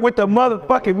Network with the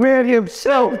motherfucking man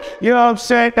himself. You know what I'm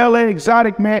saying? LA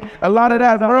Exotic, man. A lot of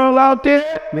that Merle out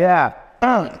there. Yeah.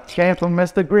 Came from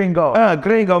Mr. Gringo.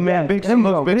 Gringo, man. Big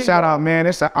shout out, man.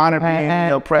 It's an honor being And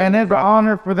your presence. it's an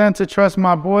honor for them to trust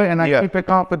my boy, and I keep it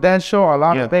confidential. A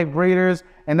lot of big breeders,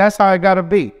 and that's how it gotta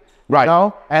be. Right. You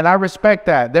know? And I respect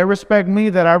that. They respect me,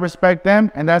 that I respect them,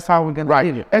 and that's how we're gonna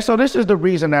leave it. And so this is the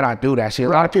reason that I do that. See, a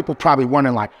lot of people probably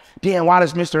wondering like, damn, why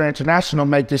does Mr. International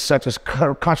make this such a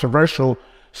controversial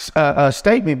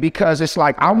statement? Because it's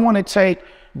like, I want to take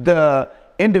the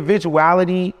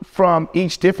individuality from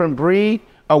each different breed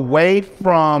away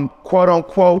from quote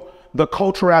unquote the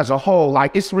culture as a whole.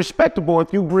 Like, it's respectable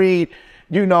if you breed,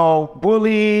 you know,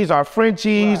 bullies or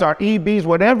Frenchies or EBs,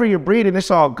 whatever you're breeding, it's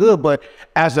all good. But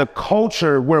as a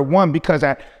culture, we're one, because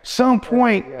at some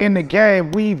point in the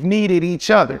game, we've needed each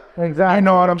other. Exactly. You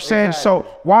know what I'm saying? So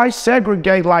why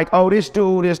segregate like, oh, this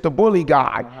dude is the bully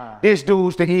guy. This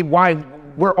dude's the white.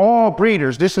 We're all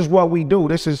breeders. This is what we do.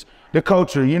 This is the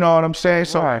culture. You know what I'm saying?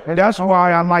 So that's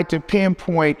why I like to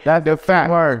pinpoint That's the fact.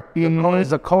 word. You know,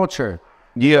 it's a culture.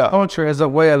 Yeah. Culture is a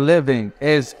way of living.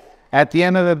 Is at the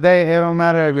end of the day, it don't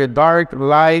matter if you're dark,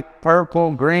 light,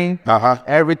 purple, green.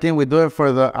 Everything we do it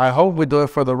for the. I hope we do it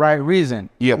for the right reason.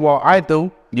 Yeah. Well, I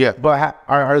do. Yeah. But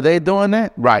are they doing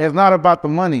it? Right. It's not about the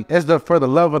money. It's for the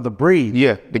love of the breed.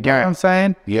 Yeah. The You know what I'm game.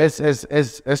 saying? Yeah.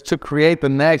 It's to create the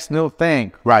next new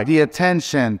thing. Right. The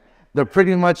attention, the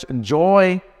pretty much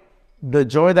joy, the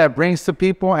joy that brings to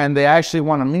people, and they actually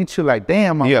want to meet you. Like,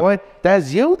 damn, my boy,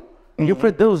 that's you. You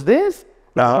produce this.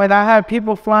 When I have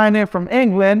people flying in from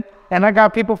England, and I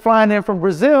got people flying in from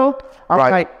Brazil, I'm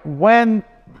like,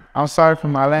 I'm sorry for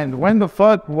my language. When the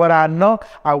fuck would I know?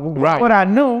 What I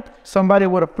knew, somebody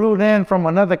would have flew in from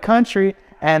another country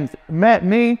and met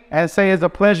me and say, it's a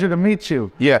pleasure to meet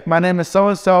you. Yeah. My name is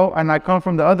so-and-so, and I come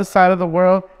from the other side of the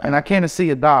world, and I came to see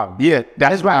a dog. Yeah,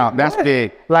 that's right. That's what?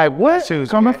 big. Like, what?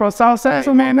 Coming from South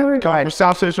Central, man? Come from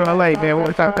South Central LA, man.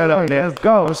 We'll talk that up, man. Let's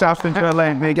go. From South Central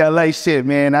LA, man. Got LA shit,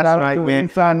 man. That's right,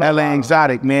 man. LA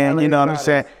exotic, man. You know what I'm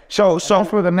saying? So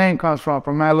That's where the name comes from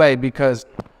LA, because,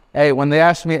 hey, when they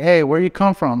ask me, hey, where you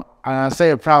come from? I say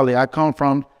it proudly, I come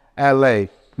from LA.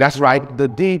 that's right. The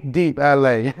deep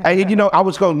LA. Hey, you know, I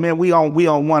was going, man. We on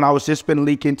one. I was just finna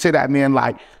leak into that, man.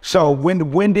 Like, so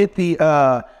when did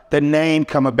the name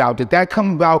come about? Did that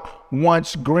come about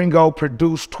once Gringo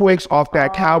produced Twix off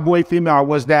that cowboy female, or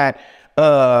was that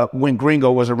when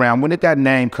Gringo was around? When did that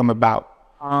name come about?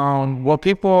 Well,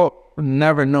 people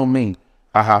never knew me,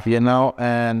 you know,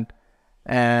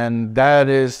 and that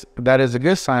is a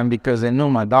good sign, because they knew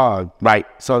my dog. Right.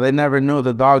 So they never knew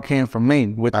the dog came from me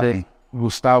with the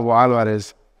Gustavo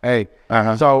Alvarez. Hey.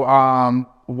 So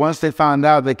once they found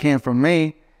out they came from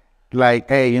me, like,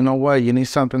 hey, you know what? You need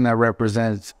something that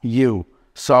represents you.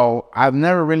 So I've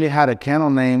never really had a kennel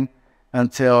name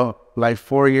until like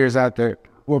 4 years after,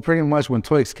 well, pretty much when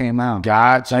Twix came out.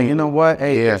 Gotcha. Like, you know what?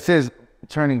 Hey, this is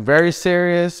turning very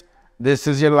serious. This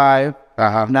is your life.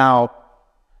 Now,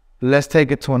 let's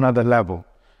take it to another level.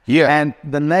 Yeah. And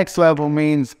the next level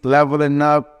means leveling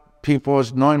up, people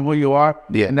knowing who you are.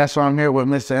 Yeah. And that's why I'm here with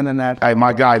Mr. Internet. Hey,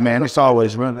 my guy, man. It's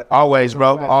always, bro. Always,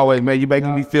 bro. Always, man. You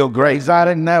making me feel great.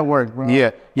 Exotic Network, bro. Yeah.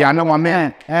 Yeah, I know my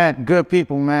man. And good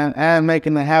people, man. And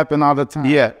making it happen all the time.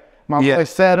 Yeah. My boy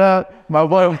set up. My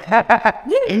boy.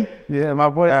 My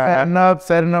boy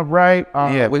setting up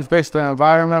right. We fixed the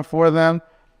environment for them.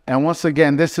 And once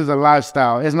again, this is a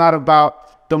lifestyle. It's not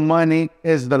about the money.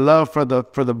 It's the love for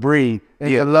the breed. It's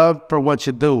the love for what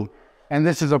you do. And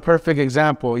this is a perfect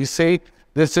example. You see,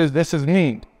 this is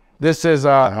me. This is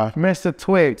Mr.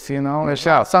 Twix. You know, it's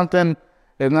not something.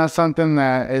 It's not something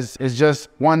that is just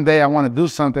one day I want to do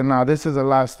something. Now this is a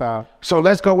lifestyle. So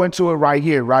let's go into it right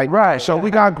here, right? Right. So we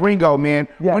got Gringo, man.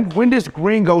 Yeah. When does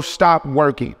Gringo stop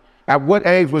working? At what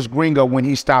age was Gringo when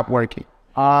he stopped working?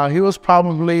 He was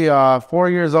probably 4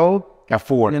 years old. At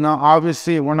 4. You know,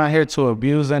 obviously we're not here to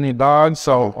abuse any dogs.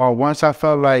 So once I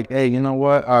felt like, hey, you know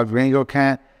what, Gringo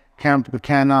can't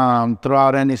throw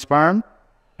out any sperm,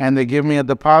 and they give me a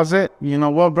deposit. You know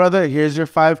what, brother? Here's your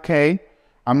 $5K.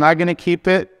 I'm not gonna keep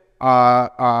it.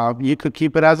 You could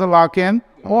keep it as a lock-in,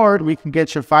 or we can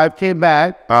get your $5K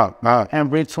back and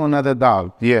breed to another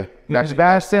dog. Yeah. That's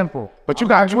that simple. But you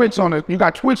got Twix on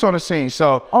the scene,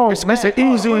 so it's an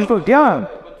easy. Twix was young.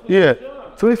 Yeah.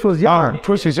 Twix was young.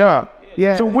 Twix is young.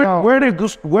 Yeah. So where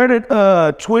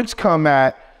did Twix come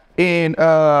at in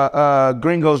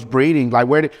Gringo's breeding? Like,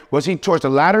 was he towards the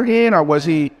latter end, or was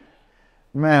he?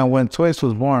 Man, when Twix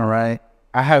was born, right?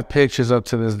 I have pictures up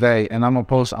to this day, and I'm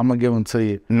gonna give them to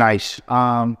you. Nice.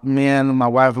 Me and my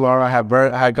wife Laura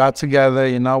had got together.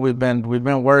 You know, we've been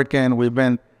working. We've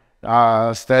been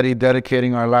steady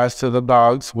dedicating our lives to the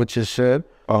dogs, which it should.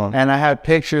 And I had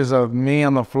pictures of me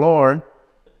on the floor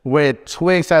with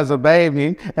Twix as a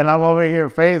baby, and I'm over here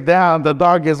face down. The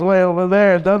dog is way over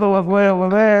there. The other one's way over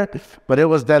there. But it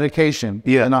was dedication.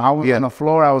 Yeah. You know, I was on the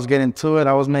floor. I was getting to it.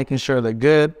 I was making sure they're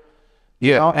good.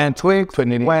 Yeah. You know? And Twix,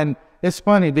 when it's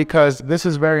funny because this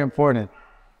is very important.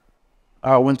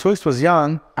 When Twix was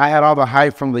young, I had all the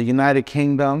hype from the United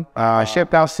Kingdom. I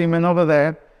shipped out semen over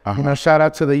there. You know, shout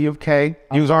out to the UK.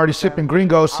 You was already sipping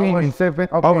Gringo semen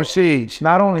overseas.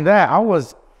 Not only that, I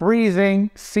was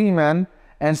freezing semen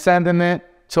and sending it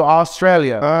to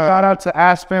Australia. Shout out to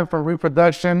Aspen for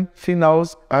reproduction. She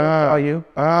knows. I'll tell you.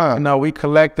 You know, we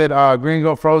collected,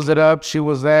 Gringo froze it up. She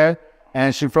was there,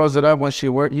 and she froze it up when she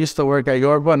used to work at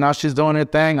Yorba. Now she's doing her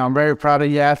thing. I'm very proud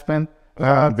of you, Aspen.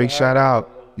 Big shout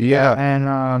out. Yeah.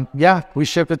 And we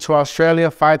shipped it to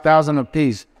Australia, 5,000 a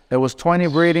piece. It was 20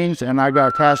 breedings, and I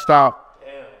got cashed out.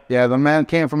 Yeah, the man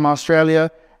came from Australia,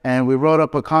 and we wrote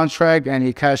up a contract, and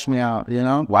he cashed me out, you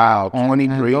know? Wow,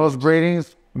 23. And those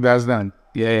breedings, that's done.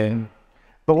 Yeah.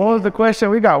 But what was the question?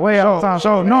 We got way out of time.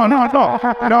 So no.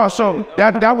 So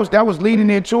that was leading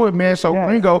into it, man. So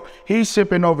Gringo, he's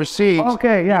sipping overseas.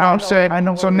 Okay, yeah. You know what I'm saying? I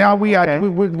know. So now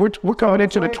we're coming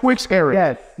into the Twix era.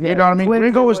 Yes. You know what I mean?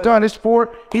 Gringo is done. He's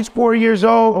 4 years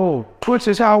old. Oh. Twix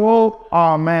is how old?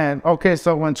 Oh man. Okay,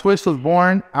 so when Twix was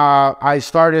born, I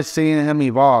started seeing him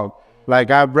evolve. Like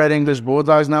I've bred English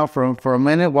bulldogs now for a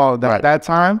minute. Well, that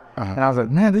time, and I was like,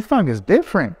 man, this dog is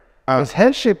different. His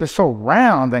head shape is so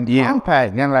round and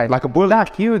compact, and like a bulldog,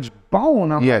 that huge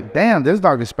bone. I'm like, damn, this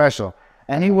dog is special.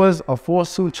 And he was a full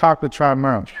suit chocolate tri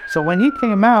merle. So when he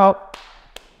came out,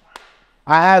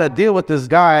 I had a deal with this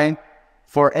guy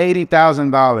for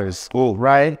 $80,000. Ooh.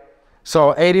 Right?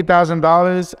 So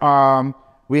 $80,000.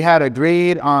 We had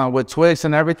agreed on with Twix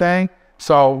and everything.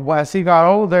 So as he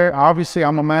got older, obviously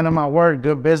I'm a man of my word,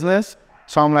 good business.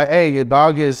 So I'm like, hey, your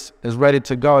dog is ready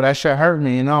to go. That shit hurt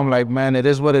me, you know? I'm like, man, it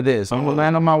is what it is. I'm a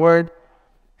man of my word.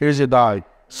 Here's your dog.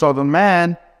 So the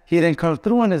man, he didn't come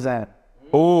through in his end.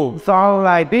 Oh. So I was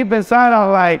like, deep inside,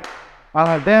 I'm like,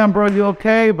 damn, bro, you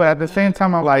okay? But at the same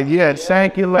time, I'm like, yeah,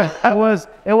 thank you. Like, it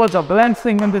was a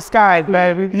blessing in disguise,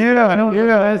 baby.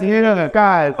 Yeah,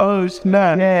 guys. Oh,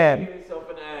 snap. Yeah.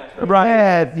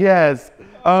 Right. Yes.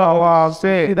 Oh,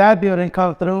 see, that deal didn't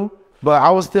come through. But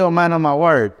I was still a man of my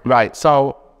word. Right.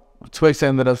 So Twix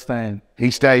ended up staying.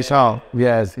 He stays home.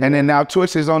 Yes. And then now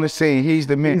Twix is on the scene. He's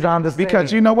the man. He's on the scene.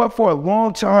 Because you know what? For a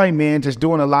long time, man, just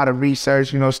doing a lot of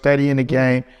research, you know, studying the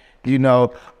game, you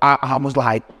know, I was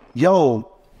like,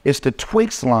 yo, it's the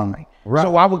Twix line. Right.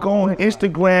 So I would go on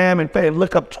Instagram and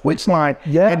look up Twix line.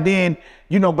 Yeah. And then,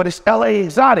 you know, but it's LA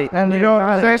Exotic. And you know what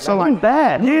I'm saying? So like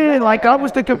that. Yeah, like I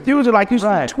was the confuser. Like you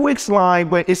see Twix line,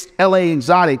 but it's LA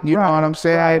Exotic. You know what I'm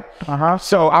saying?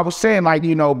 So I was saying, like,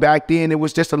 you know, back then it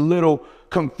was just a little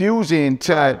confusing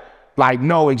to like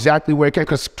know exactly where it came,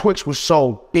 because Twix was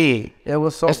so big. It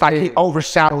was so It's like he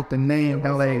overshadowed the name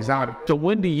LA Exotic. So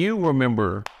when do you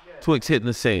remember Twix hitting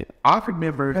the scene? I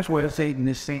remember that's where it's hitting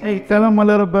the scene. Hey, tell him a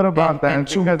little bit about that. In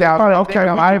 2000. Okay,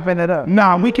 I'm hyping it up.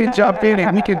 Nah, we can jump in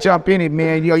it. We can jump in it,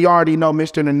 man. You already know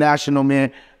Mr. International,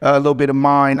 man. A little bit of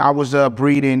mine. I was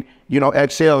breeding, you know,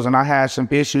 XLs, and I had some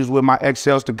issues with my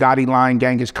XLs, the Gotti line,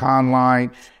 Genghis Khan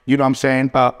line. You know what I'm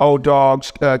saying? Old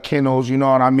dogs, kennels, you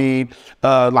know what I mean?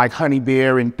 Like Honey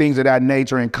Bear and things of that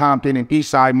nature, and Compton and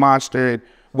Eastside Monster and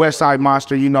Westside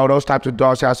Monster, you know, those types of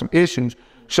dogs have some issues.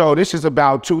 So this is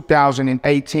about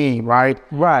 2018, right?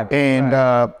 Right. And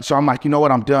so I'm like, you know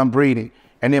what? I'm done breeding.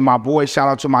 And then my boy, shout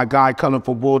out to my guy,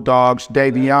 Colorful Bulldogs,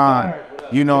 Davion.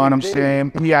 You know what I'm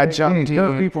saying? He had jumped in.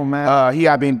 Good people, man. He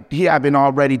had been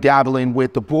already dabbling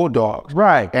with the Bulldogs.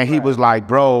 Right. And he was like,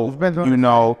 bro, you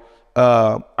know,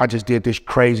 I just did this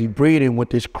crazy breeding with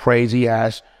this crazy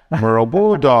ass Merle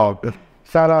Bulldog.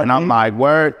 Shout out. And I'm like,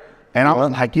 word. And I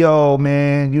was like, yo,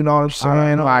 man, you know what I'm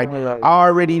saying? Like, I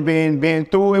already been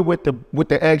through it with the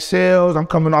XLs. I'm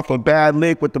coming off a bad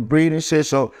lick with the breeding shit,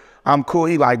 so I'm cool.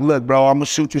 He like, look, bro, I'm gonna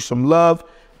shoot you some love,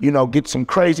 you know, get some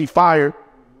crazy fire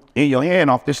in your hand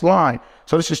off this line.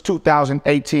 So this is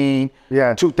 2018,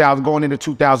 2000 going into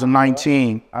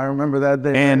 2019. I remember that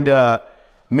day. And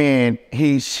man,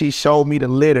 he showed me the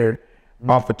litter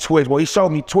off of Twix. Well, he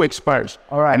showed me Twix first.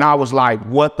 All right. And I was like,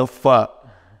 what the fuck?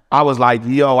 I was like,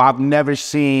 yo, I've never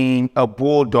seen a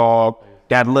bulldog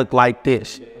that looked like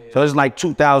this. So it's like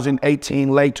 2018,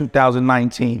 late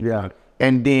 2019. Yeah.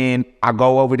 And then I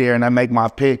go over there and I make my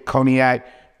pick, Cognac.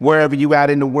 Wherever you at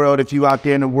in the world, if you out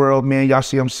there in the world, man, y'all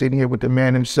see I'm sitting here with the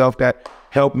man himself that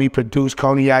helped me produce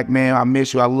Cognac, man. I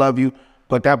miss you, I love you.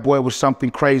 But that boy was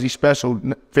something crazy special.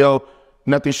 Phil,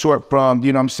 nothing short from,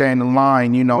 you know what I'm saying, the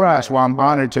line, you know. Right. That's why I'm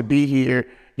honored to be here,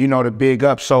 you know, to big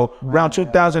up. So around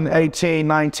 2018,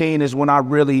 19 is when I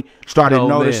really started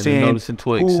noticing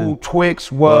Twix who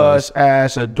Twix was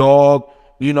as a dog,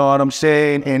 you know what I'm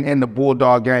saying, and the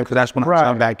Bulldog game, because that's when I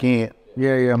jumped back in.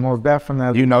 Yeah, most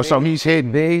definitely. You know, so he's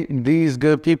hitting. These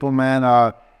good people,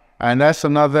 man. And that's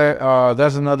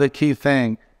another key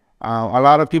thing. A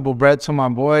lot of people bred to my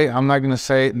boy. I'm not gonna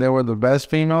say they were the best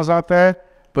females out there,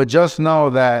 but just know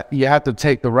that you have to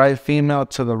take the right female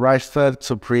to the right stud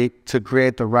to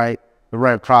create the right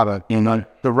product. You know,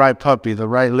 the right puppy, the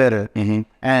right litter.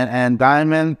 And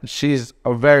Diamond, she's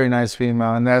a very nice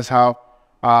female, and that's how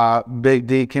Big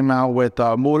D came out with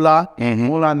Moolah.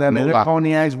 Moolah, and then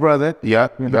Cognac's brother. Yeah,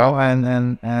 you know,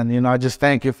 and you know, I just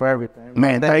thank you for everything.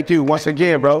 Man, thank you once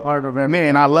again, bro.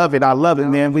 Man, I love it,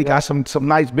 man. We got some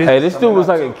nice business. Hey, this dude was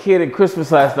like a kid at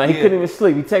Christmas last night. He couldn't even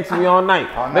sleep. He texted me all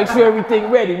night. Make sure everything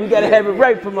ready. We gotta have it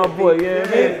right for my boy. You know what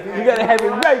I mean? We gotta have it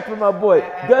right for my boy.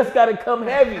 Gus gotta come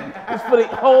heavy. It's for the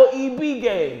whole EB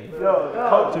game.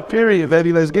 Period,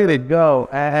 baby. Let's get it. Go.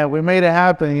 And we made it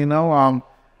happen. You know.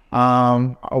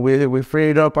 We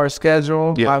freed up our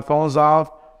schedule. Yeah. My phone's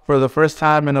off for the first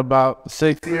time in about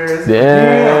 6 years.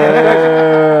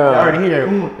 Yeah. Right here.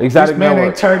 Exotic This man Network.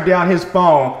 ain't turned down his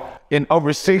phone in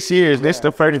over 6 years. This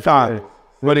the first time.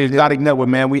 But the Exotic Network,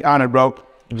 man, we honored, bro.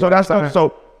 So that's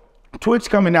so Twitch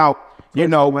coming out, you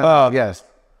know, Yes.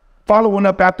 following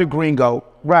up after Gringo.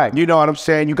 Right. You know what I'm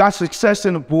saying? You got success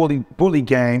in the bully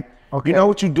game. You know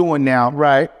what you're doing now.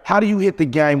 Right. How do you hit the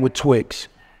game with Twix?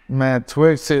 Man,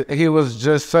 Twix, he was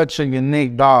just such a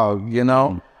unique dog, you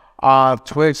know?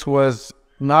 Twix was,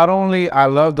 not only I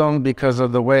loved him because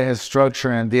of the way his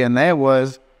structure and DNA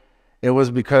was, it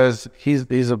was because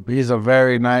he's a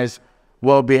very nice,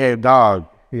 well-behaved dog,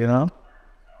 you know?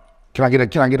 Can I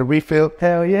get a refill?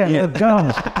 Hell yeah, let's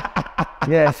go.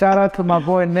 Yeah, shout out to my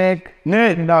boy Nick.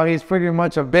 Nick, you know, he's pretty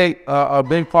much a big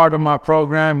part of my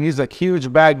program. He's a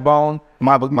huge backbone.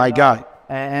 My guy.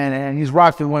 And he's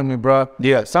rocking with me, bro.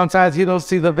 Yeah. Sometimes he don't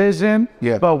see the vision.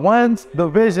 Yeah. But once the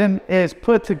vision is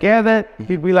put together,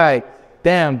 he'd be like,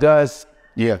 damn, Dust,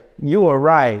 Yeah. you were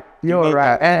right. You were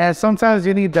right. And sometimes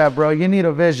you need that, bro. You need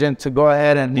a vision to go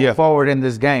ahead and move forward in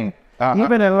this game.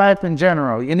 Even in life in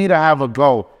general, you need to have a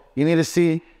goal. You need to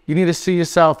see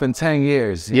yourself in 10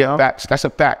 years. You know? Facts. That's a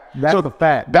fact. That's a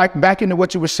fact. Back into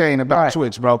what you were saying about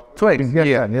Twix, bro. Twix, yes,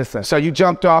 sir. Yes, sir. So you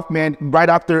jumped off, man, right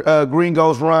after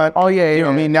Gringo's run. Oh, yeah, You know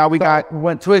what I mean? Now we got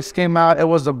when Twix came out, it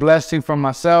was a blessing for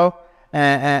myself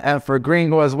and for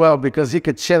Gringo as well, because he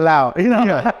could chill out. You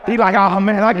know, he like, oh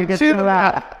man, I can chill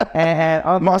out.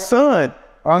 And my son.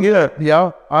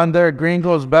 Under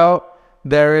Gringo's belt,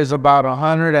 there is about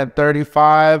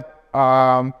 135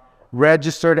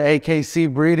 registered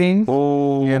AKC breedings.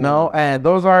 Oh, You know, and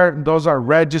those are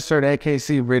registered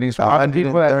AKC breedings for other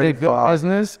people that did good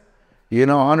business. You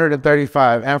know,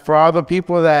 135. And for all the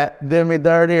people that did me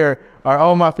dirty or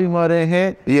oh, my female didn't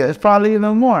hit, it's probably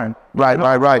even more.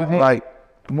 Right.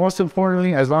 Most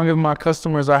importantly, as long as my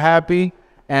customers are happy,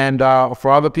 and for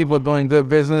all the people doing good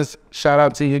business, shout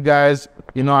out to you guys.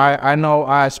 You know, I know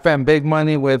I spend big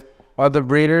money with other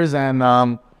breeders, and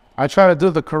I try to do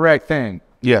the correct thing.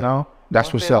 Yeah, You know?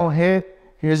 that's what's up. Don't hit.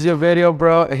 Here's your video,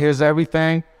 bro. Here's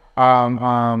everything.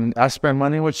 I spend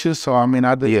money with you, so I mean,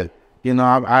 I did. Yeah. You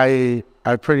know, I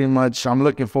pretty much, I'm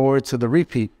looking forward to the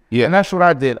repeat. Yeah. And that's what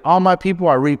I did. All my people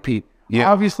are repeat.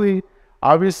 Yeah. Obviously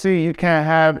you can't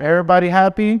have everybody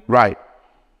happy, Right.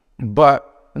 but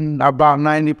about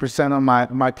 90% of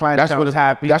my clients That's what is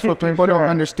happy. That's what people don't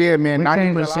understand, man.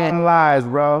 90% lives,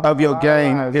 bro. of your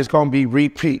game is gonna be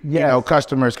repeat, you know,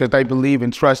 customers, because they believe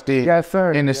and trust it Yes,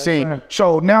 sir. in the Yes, scene. sir.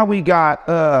 So now we got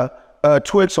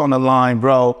Twix on the line,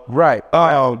 bro. Right.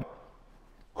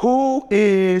 Who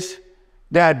is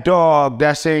that dog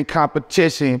that's in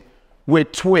competition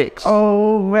with Twix?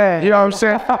 Oh man. You know what I'm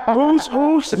saying?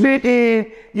 who's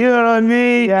sitting, you know what I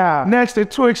mean? Yeah. Next to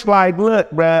Twix, like, look,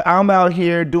 bruh, I'm out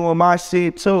here doing my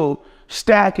shit too.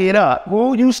 Stack it up.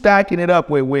 Who you stacking it up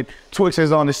with when Twix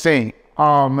is on the scene?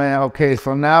 Oh man, okay.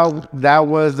 So now that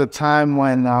was the time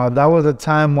when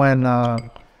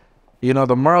you know,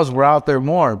 the Merles were out there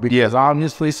more, because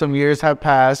obviously some years have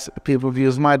passed. People have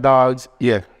used my dogs.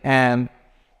 Yeah. And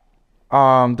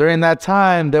during that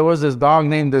time, there was this dog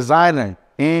named Designer.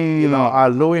 You know,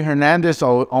 Louis Hernandez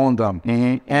owned them.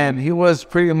 And he was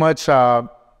pretty much,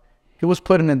 he was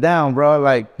putting it down, bro.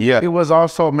 Like, he was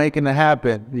also making it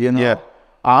happen, you know? Yeah.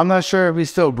 I'm not sure if he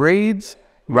still breeds,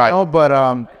 Right. you know,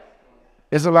 but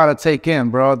it's a lot of take in,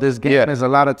 bro. This game is a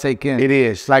lot of take in. It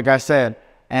is. Like I said.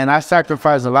 And I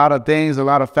sacrificed a lot of things, a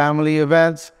lot of family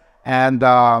events, and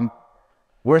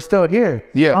we're still here.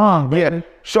 Yeah. Yeah.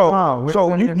 So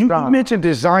you mentioned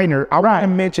Designer. I want to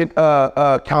mention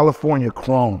California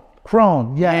Chrome.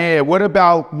 Chrome, yeah. Yeah. What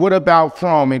about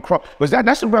Chrome and Chrome?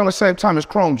 That's around the same time as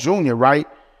Chrome Jr., right?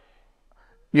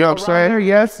 You know what I'm saying?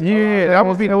 Yes, yeah. That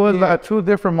was two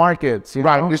different markets. You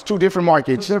Right. know? There's two different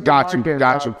markets. Got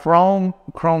you.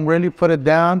 Chrome really put it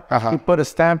down. He put a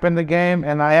stamp in the game,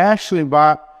 and I actually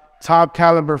bought top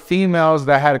caliber females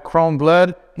that had Chrome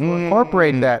blood to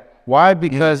incorporate that. Why?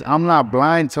 Because I'm not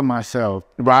blind to myself.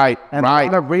 Right. And a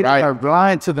lot of breeders are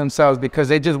blind to themselves because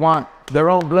they just want their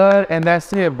own blood, and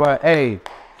that's it. But hey,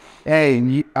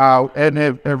 and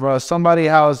if somebody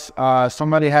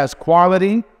has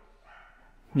quality,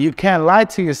 you can't lie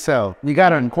to yourself. You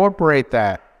got to incorporate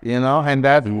that, you know, and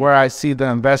that's where I see the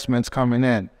investments coming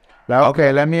in. Like,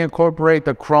 okay, let me incorporate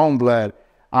the Chrome blood.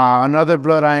 Another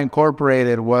blood I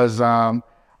incorporated was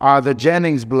the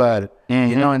Jennings blood,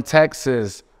 you know, in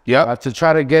Texas. To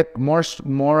try to get more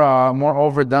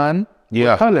overdone.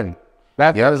 Color.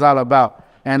 That's what it's all about.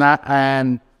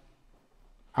 And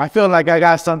I feel like I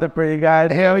got something for you guys.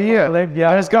 Hell yeah.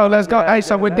 Let's go. Hey,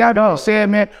 so with that being said,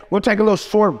 man, we'll take a little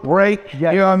short break. You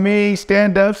know what I mean?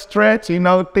 Stand up, stretch. You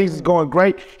know, things is going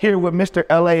great here with Mr.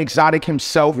 LA Exotic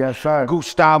himself. Yes, sir.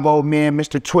 Gustavo, man,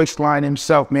 Mr. Twix Line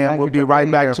himself, man. We'll be right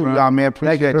back to y'all, man.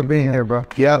 Appreciate Thank you for being here, bro.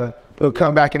 Yeah. We'll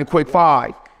come back in a quick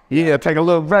 5. Yeah, take a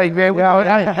little break, man.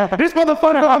 This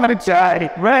motherfucker I'm gonna try.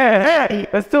 Man, hey,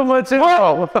 that's too much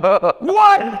info.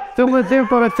 What? Too much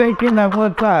info to take in at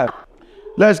one time.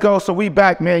 Let's go. So we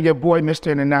back, man. Your boy,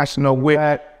 Mr. International,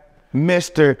 with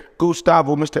Mr.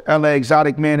 Gustavo, Mr. LA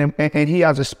Exotic, man. And he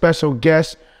has a special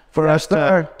guest for us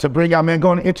to bring out, man.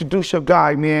 Go and introduce your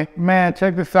guy, man. Man,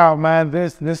 check this out, man.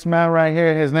 This man right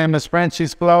here, his name is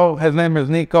Frenchy's Flow. His name is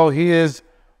Nico. He is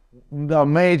the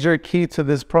major key to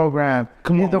this program.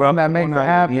 He's the one that makes it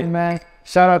happen, man.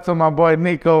 Shout out to my boy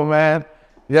Nico, man.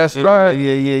 Yes, sir.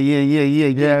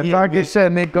 Yeah. Talk your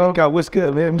shit, Nico. Nico, what's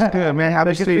good, man? What's good, man? How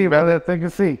to see, brother? Take a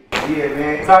seat. Yeah,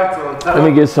 man. Talk to him.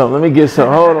 Let me get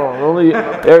some. Hold on.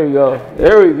 There we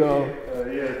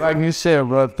go. Like you said,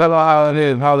 bro. Tell them how it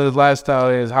is, how this lifestyle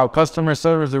is, how customer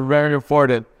service is very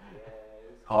important.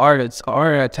 It's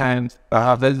hard at times.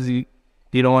 You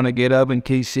don't want to get up and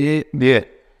keep shit. Yeah.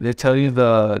 They tell you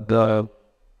the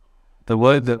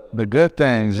good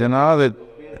things, you know.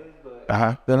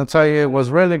 They'll tell you what's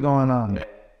really going on.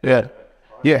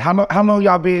 Yeah. How long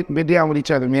y'all been down with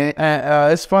each other, man?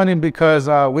 And it's funny because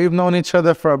we've known each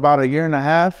other for about 1.5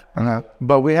 years,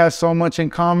 but we have so much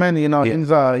in common. You know,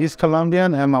 he's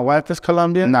Colombian and my wife is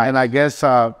Colombian, and I guess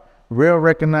real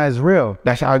recognize real.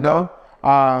 That's how it go.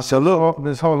 Salute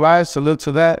this whole life. Salute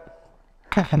to that.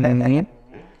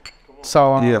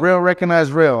 So real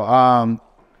recognize real.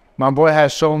 My boy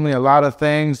has shown me a lot of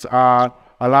things, a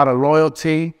lot of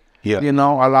loyalty. Yeah. You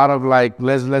know, a lot of like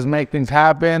let's make things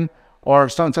happen. Or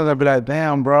sometimes I'll be like,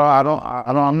 damn, bro,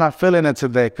 I'm not feeling it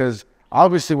today, because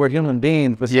obviously we're human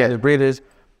beings, but the breeders,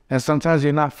 and sometimes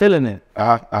you're not feeling it.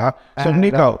 So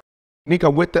Nico,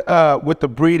 with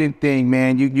the breeding thing,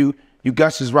 man, you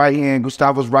Gus's right hand,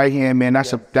 Gustavo's right hand, man.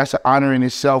 That's an honor in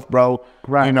itself, bro.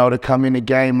 Right. You know, to come in the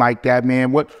game like that,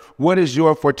 man. What is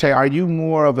your forte? Are you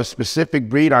more of a specific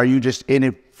breed? Or are you just in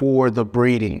it for the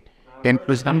breeding? And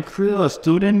I'm still a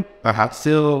student.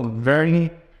 Still very.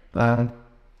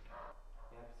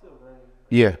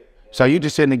 Yeah. So you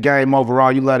just in the game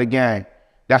overall. You love the game.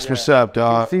 That's what's up,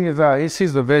 dog. He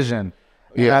sees the vision.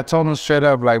 Yeah. I told him straight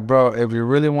up, like, bro, if you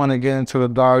really want to get into the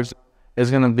dogs,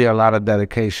 it's gonna be a lot of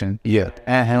dedication. Yeah.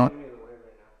 And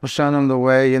we're showing him the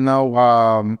way, you know,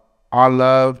 our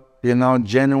love, you know,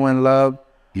 genuine love.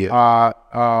 Yeah.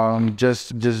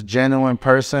 Just genuine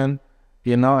person,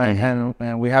 you know,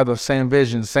 and we have the same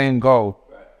vision, same goal,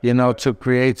 you know, to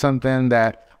create something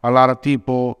that a lot of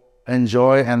people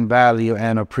enjoy and value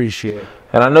and appreciate.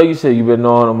 And I know you said you've been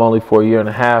knowing him only for 1.5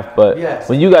 years, but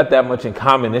when you got that much in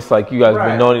common, it's like you guys have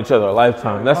been knowing each other a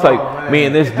lifetime. That's like me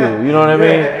and this dude, you know what I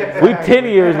mean? Exactly. We 10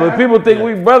 years, but people think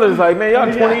we brothers. Like, man, y'all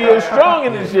 20 years strong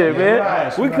in this shit,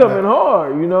 man. We coming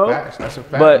hard, you know? That's a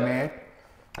fact, but man.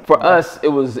 For us, it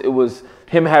was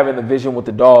him having the vision with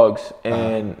the dogs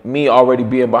and me already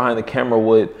being behind the camera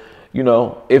with, you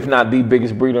know, if not the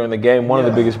biggest breeder in the game, one of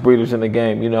the biggest breeders in the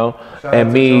game, you know.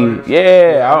 And me,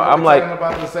 I'm like,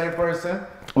 about the same person.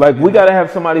 Like, we got to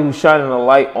have somebody who's shining a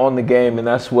light on the game, and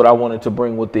that's what I wanted to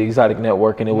bring with the Exotic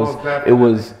Network. And it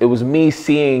was me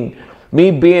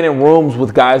being in rooms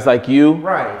with guys like you,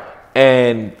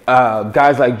 and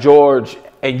guys like George,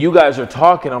 and you guys are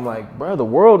talking. I'm like, bro, the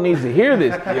world needs to hear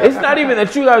this. It's not even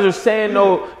that you guys are saying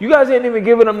no. You guys ain't even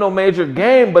giving them no major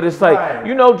game, but it's like,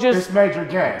 you know, just it's major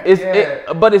game.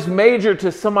 But it's major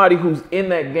to somebody who's in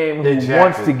that game who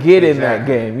wants to get in that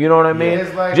game. You know what I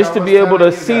mean? Like just to be able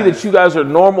to see that you guys are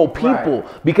normal people,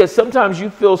 because sometimes you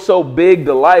feel so big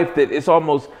to life that it's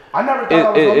almost. I never thought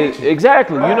I was gonna meet you.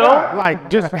 Exactly. You know,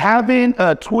 like just having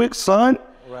a Twix son.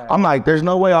 I'm like, there's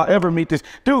no way I'll ever meet this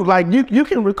dude. Like you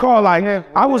can recall, like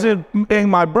I was in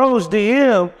my bro's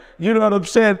DM, you know what I'm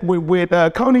saying, with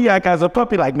Cognac as a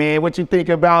puppy. Like, man, what you think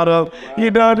about him?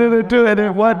 You know, and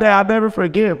then one day I'll never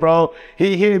forget, bro.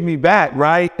 He hit me back,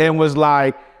 right, and was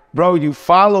like, bro, you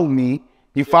follow me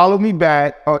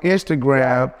back on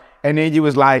Instagram, and then you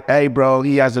was like, hey, bro,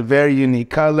 he has a very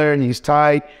unique color and he's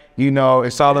tight. You know,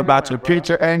 it's all about your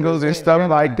picture angles and stuff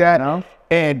like that.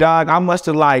 And dog, I must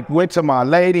have like went to my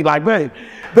lady, like, babe,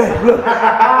 look.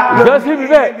 Just hit me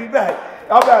back.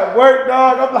 I'm at work,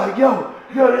 dog. I'm like, yo,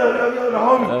 the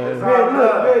homie. Man,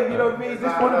 look, man, you know what I mean?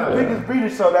 This one of the biggest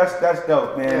breeders, so that's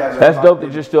dope, man. That's dope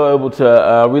that you're still able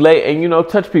to relate and, you know,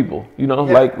 touch people, you know,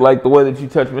 like the way that you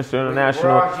touch Mr.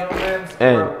 International. We're all humans.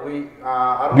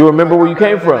 I You remember where you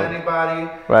came from. Anybody,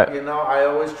 Right. You know, I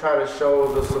always try to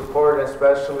show the support,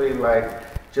 especially like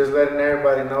just letting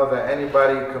everybody know that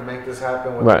anybody can make this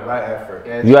happen with Right. the right effort.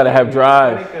 Yeah, You gotta have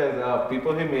drive. Because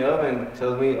people hit me up and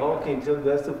tell me, "Oh, can you tell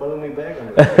Gus to follow me back?"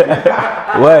 I'm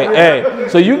like, Wait, hey.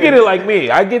 So you get it like me.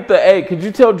 I get the, hey, could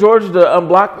you tell George to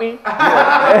unblock me?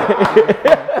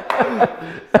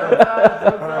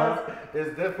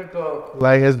 It's difficult.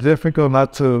 Like it's difficult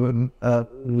not to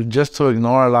just to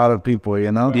ignore a lot of people,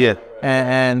 you know. Yeah.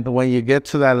 And when you get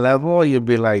to that level, you'll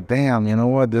be like, damn, you know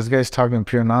what? This guy's talking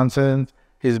pure nonsense.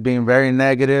 He's being very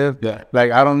negative. Yeah.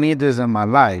 Like I don't need this in my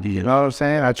life. You know what I'm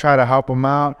saying? I try to help him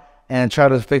out and try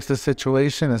to fix the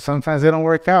situation, and sometimes it don't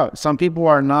work out. Some people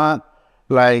are not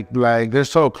like they're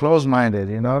so close-minded.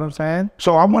 You know what I'm saying?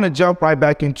 So I want to jump right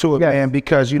back into it, Yes. man,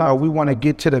 because, you know, we want to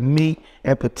get to the meat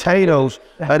and potatoes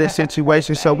of this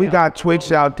situation. So we got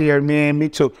Twix out there, man. Me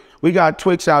too. We got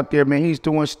Twix out there, man. He's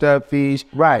doing stuff. He's,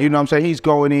 Right. you know what I'm saying? He's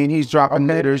going in. He's dropping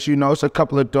litters. You know, it's a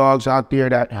couple of dogs out there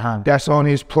that's on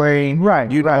his plane.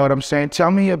 Right, You know what I'm saying?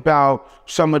 Tell me about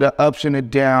some of the ups and the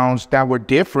downs that were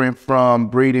different from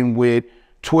breeding with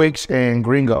Twix and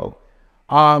Gringo.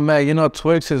 Man, you know,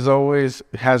 Twix has always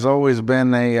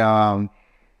been a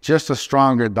just a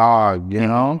stronger dog, you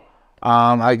know.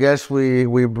 I guess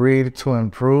we breed to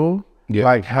improve,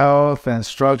 like health and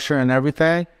structure and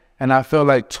everything. And I feel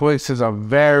like Twix is a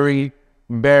very,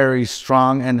 very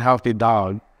strong and healthy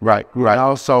dog. Right. You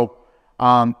know, so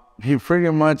he pretty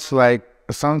much like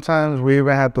sometimes we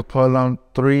even have to pull him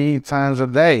 3 times a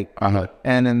day.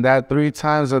 And in that 3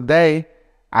 times a day,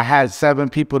 I had 7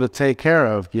 people to take care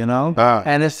of, you know?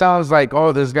 And it sounds like,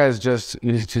 oh, this guy's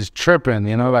he's just tripping,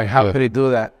 you know? Like, how could he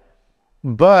do that?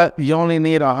 But you only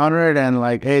need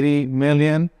 180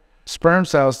 million sperm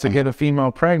cells to get a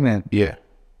female pregnant. Yeah.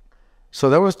 So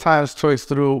there was times Twix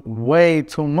threw way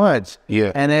too much.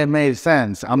 Yeah. And it made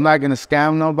sense. I'm not going to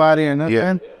scam nobody or nothing.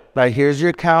 Yeah. Like, here's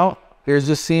your count, here's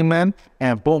the semen,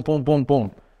 and boom, boom, boom,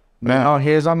 boom. Now,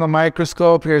 here's on the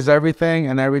microscope, here's everything,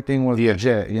 and everything was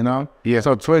legit, you know? Yeah.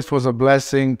 So Twix was a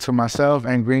blessing to myself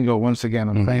and Gringo once again.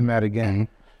 I'm saying that again.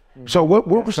 So what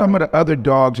were some of the other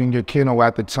dogs in your kennel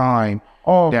at the time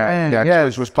that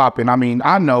Twix was popping? I mean,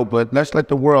 I know, but let's let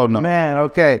the world know. Man,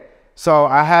 okay. So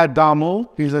I had Damu.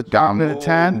 He's a dominant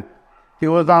 10. He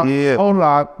was on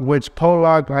Pollock, which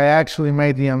Pollock, I actually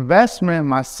made the investment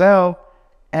myself,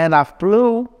 and I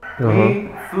flew. We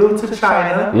flew to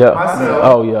China myself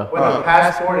Oh, yeah. with a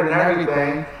passport and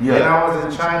everything. And I was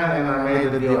in China and I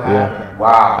made the deal happen.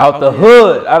 Wow. Out the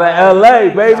hood, out of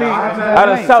LA, baby. Out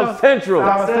of South Central.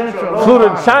 Flew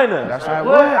to China. That's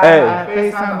right. Hey. I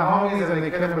FaceTimed the homies and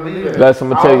they couldn't believe it. That's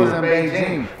what I'm I gonna was tell in you.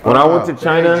 Beijing. When I went to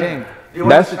China,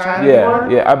 that's,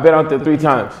 I've been out there 3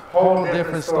 times. Whole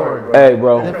different story, bro. Hey,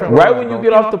 bro, right when you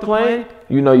get off the plane,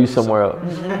 you know you somewhere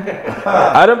else.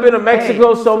 I done been to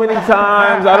Mexico so many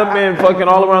times. I done been fucking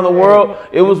all around the world.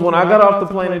 It was when I got off the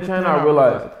plane in China, I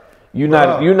realized you're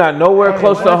not nowhere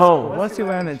close to home. Once you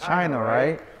land in China,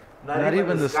 right? Not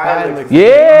even the sky looks.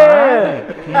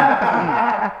 Yeah.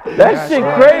 That shit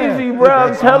crazy, bro.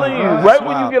 I'm telling you. Right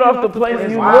when you get off the plane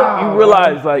and you look, you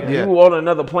realize like you on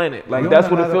another planet. Like that's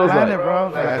what it feels like.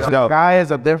 Bro. The sky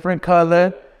is a different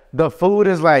color. The food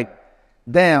is like,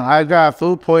 damn, I got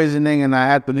food poisoning and I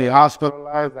had to be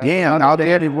hospitalized. Yeah, out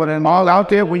there, all out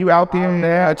there. Were you out there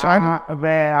in China?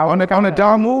 Man, On the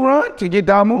Damu run to get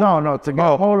Damu? No, to get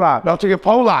Pollock. No, to get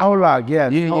Pollock. Pollock, yeah.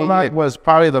 Pollock was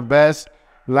probably the best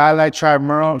Lilac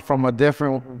Trimerl from a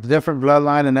different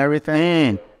bloodline and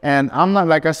everything. And I'm not,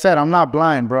 like I said, I'm not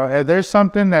blind, bro. If there's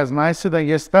something that's nicer than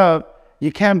your stuff,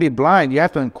 you can't be blind. You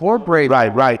have to incorporate.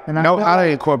 Right. And I Know feel how to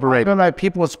like- incorporate. I feel like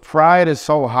people's pride is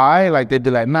so high, like they'd be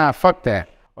like, nah, fuck that.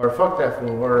 Or fuck that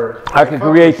fool. Or I can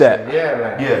create that.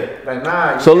 Like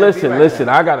nah. So listen,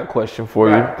 I got a question for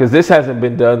you because this hasn't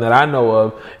been done that I know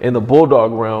of in the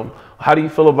bulldog realm. How do you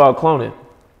feel about cloning?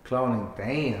 Cloning,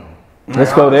 damn.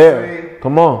 Let's go there.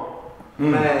 Come on.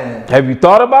 Man. Have you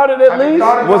thought about it at least?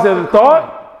 Was it a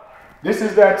thought? This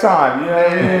is that time.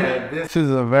 This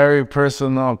is a very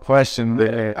personal question.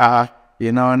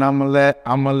 You know, and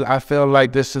I feel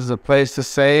like this is a place to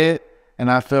say it. And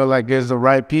I feel like it's the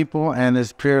right people and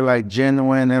it's pure like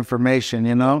genuine information,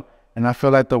 you know? And I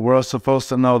feel like the world's supposed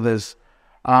to know this.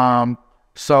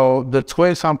 So the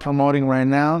Twix I'm promoting right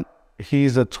now,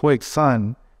 he's a Twix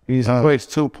son. He's Twix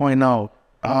 2.0.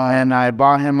 And I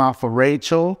bought him off of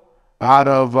Rachel out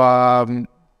of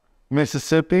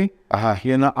Mississippi.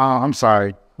 You know, I'm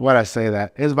sorry, why'd I say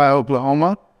that? It's by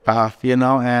Oklahoma. You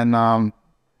know, and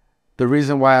the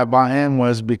reason why I bought him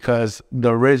was because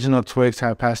the original Twix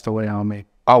had passed away on me.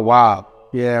 Oh, wow.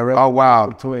 Yeah. Oh wow.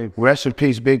 Twigs. Rest in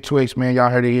peace, Big Twigs, man. Y'all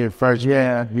heard it here first.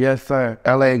 Yeah. Yes, sir.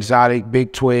 LA Exotic,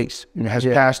 Big Twigs has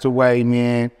passed away,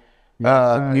 man.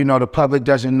 You know, the public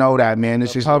doesn't know that, man.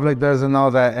 This is Public doesn't know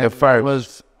that at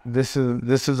first. This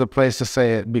is a place to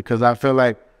say it because I feel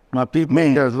like my people,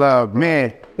 there's love,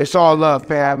 man. It's all love,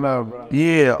 fam. love, bro.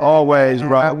 Yeah, always,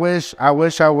 bro. I wish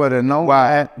I would have known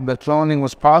why the cloning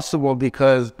was possible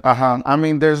because I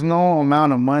mean, there's no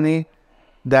amount of money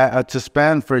that to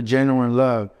spend for genuine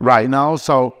love, Right. You know,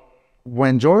 so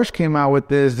when George came out with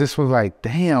this was like,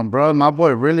 damn, bro, my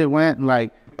boy really went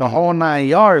like the whole 9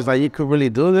 yards. Like, you could really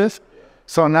do this.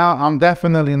 So now I'm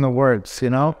definitely in the works, you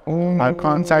know. I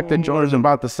contacted George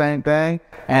about the same thing,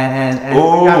 and we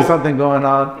got something going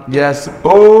on. Yes.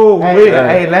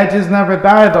 Hey, legends never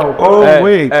die though.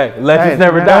 Hey, legends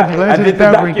never die. Legends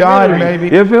never die,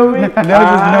 baby. You feel me?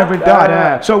 Legends never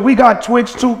die. So we got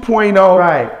Twix 2.0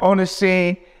 Right. on the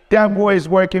scene. That boy is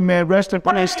working, man. Rest in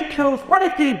peace. What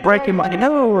is he breaking my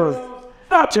nose?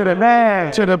 To the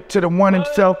man, to the one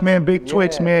himself, man. Big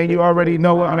Twix, man. You already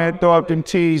know I'm at Dog them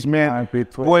T's, man.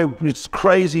 Boy, it's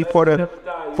crazy for the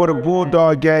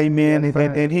Bulldog game, man.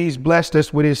 And he's blessed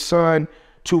us with his son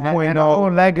 2.0. And the whole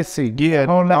legacy. Yeah.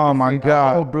 Oh my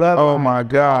God. Whole blood. Oh my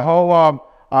God. Whole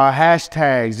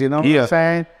hashtags, you know what Yeah. I'm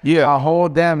saying? Yeah. A whole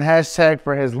damn hashtag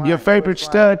for his life. Your favorite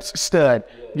stud.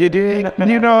 You dig?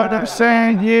 You know what I'm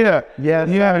saying? Yeah. Yes.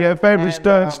 Yeah, your favorite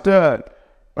stud.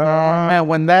 Man,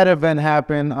 when that event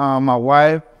happened, my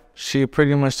wife, she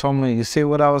pretty much told me, you see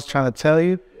what I was trying to tell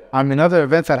you? I mean, other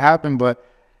events had happened, but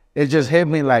it just hit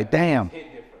me like, damn.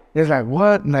 It's like,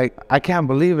 what? Like, I can't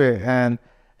believe it.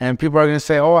 And people are going to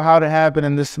say, oh, how'd it happen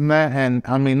and this and that. And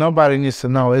I mean, nobody needs to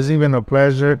know. It's even a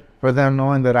pleasure for them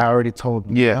knowing that I already told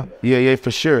them. Yeah,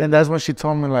 for sure. And that's when she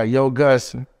told me, like, yo,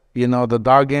 Gus, you know, the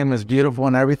dog game is beautiful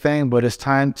and everything, but it's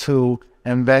time to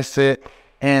invest it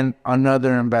in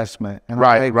another investment. And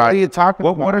Right, I'm like, right. What are you talking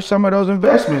about? What are some of those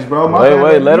investments, bro?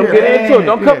 Wait, let him get into it.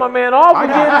 Don't cut Yeah. my man off I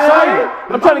again, got man.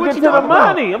 excited. I'm trying to What get you to the talking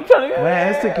about? money. I'm trying to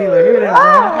Man, it's tequila. Hear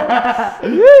that,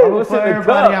 bro? What's Put in the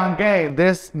everybody cup? on game.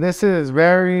 This is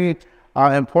very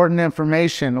important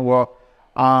information. Well,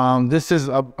 this is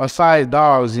aside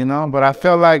dogs, you know, but I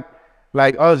feel like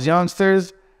us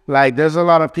youngsters, like there's a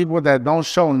lot of people that don't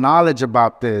show knowledge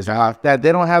about this, that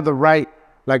they don't have the right,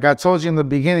 like I told you in the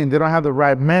beginning, they don't have the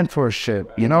right mentorship.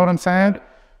 You know what I'm saying?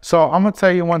 So I'm gonna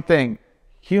tell you one thing: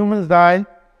 humans die,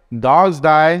 dogs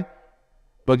die,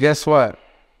 but guess what?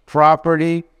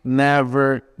 Property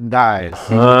never dies.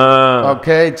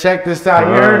 Okay, check this out.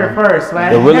 You heard it first,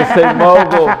 man. The real estate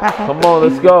mogul. Come on,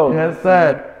 let's go. Yes,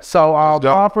 sir. So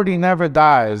property never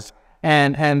dies.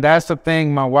 And that's the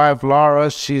thing. My wife,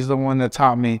 Laura, she's the one that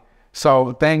taught me.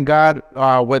 So thank God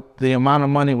with the amount of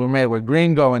money we made with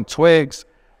Gringo and Twigs,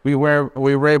 we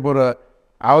were able to,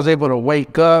 I was able to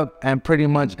wake up and pretty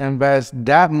much invest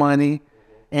that money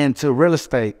into real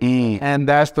estate. And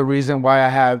that's the reason why I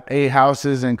have 8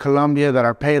 houses in Colombia that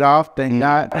are paid off. Thank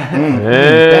God.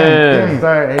 Yes,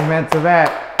 sir. Amen to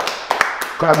that.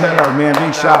 Clap that up, man.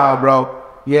 Big shout out, bro.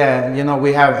 Yeah, you know,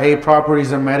 we have 8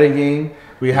 properties in Medellin.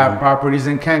 We have properties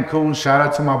in Cancun. Shout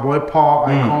out to my boy Paul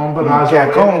Icon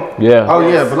Bellagio. Cancun. Yeah. Oh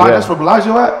yeah, that's where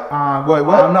Bellagio at? Wait,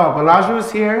 what? No, Bellagio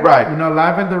is here. Right. You know,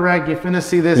 live and direct. You're finna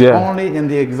see this Yeah. only in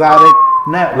the Exotic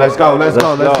Network. Let's go.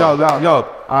 Yo.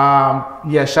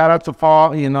 Yeah, shout out to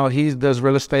Paul. You know, he does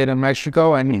real estate in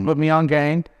Mexico, and he put me on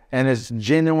game. And it's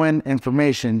genuine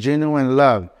information, genuine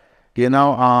love. You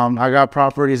know, I got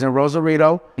properties in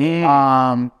Rosarito.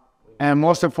 And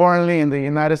most importantly, in the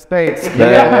United States.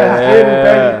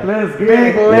 Yeah. Let's get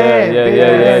it.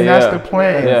 Yeah. That's the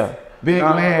plan. Yeah. Big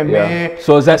land, man.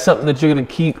 So is that something that you're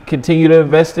gonna continue to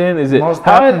invest in? Is it Most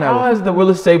how definitely. has the real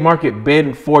estate market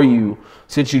been for you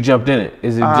since you jumped in it?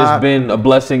 Is it just been a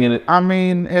blessing in it? I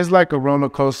mean, it's like a roller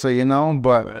coaster, you know,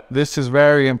 but this is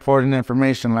very important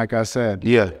information, like I said.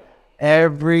 Yeah.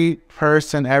 Every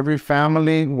person, every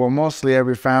family, well, mostly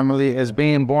every family is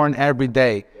being born every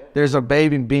day. There's a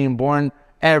baby being born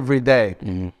every day,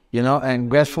 you know,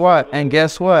 and guess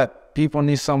what? People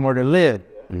need somewhere to live.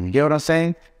 You get what I'm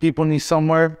saying? People need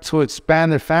somewhere to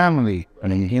expand their family.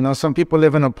 You know, some people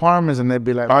live in apartments and they'd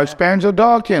be like, Expand your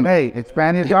dog kennel. hey,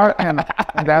 expand your yard and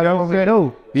that's what we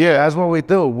do. Yeah. That's what we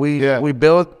do. We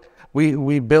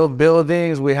build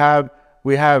buildings. We have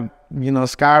you know,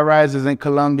 sky rises in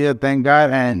Colombia, thank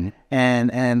God,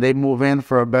 and they move in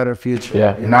for a better future.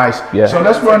 Yeah. Nice. Yeah. So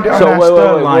let's run down So that wait,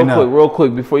 stud lineup. real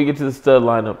quick, before you get to the stud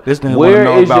lineup. This nigga wanna where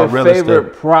know is your about real favorite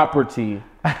estate. property?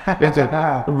 It's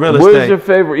a real Where's estate. your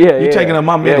favorite? Yeah, You taking up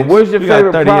my minutes. Where's your You got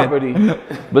favorite 30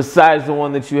 property besides the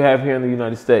one that you have here in the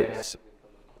United States?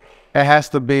 It has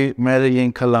to be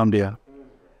Medellin, Colombia.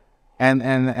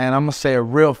 and I'm gonna say it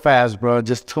real fast, bro.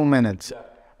 Just 2 minutes.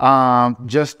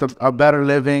 Just a better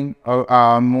living,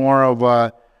 more of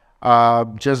a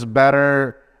just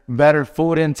better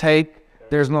food intake.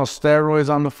 There's no steroids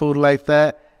on the food like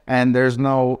that, and there's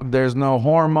no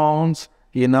hormones,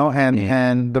 you know,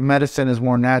 and the medicine is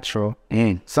more natural.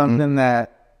 Something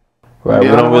that. Right, we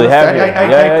don't really have it.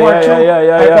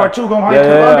 Part two gonna hit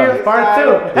Colombia. Part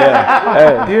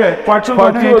two. Part two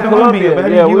gonna hit Colombia,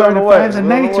 baby. Yeah, You we on gotta the way. find the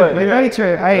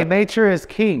nature. Hey, nature is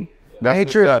key.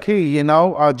 Nature is key, you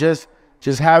know. Just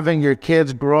having your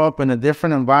kids grow up in a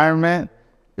different environment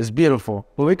is beautiful.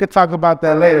 But we could talk about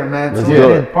that later, man. Let's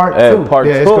do it. Part Hey, two. part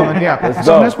Yeah, it's two. going, yeah. Let's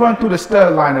So go. let's run through the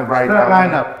stud lineup right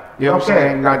now. You know what I'm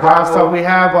saying? Like, So we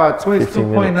have Twix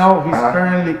 2.0. He's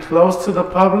currently close to the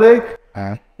public.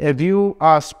 If you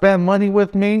spend money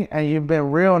with me and you've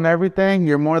been real and everything,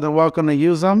 you're more than welcome to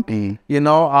use them. You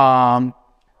know,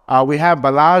 we have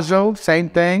Bellagio, same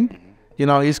thing. You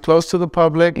know, he's close to the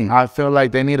public. I feel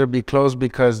like they need to be close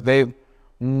because they've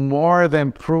more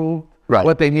than proved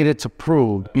what they needed to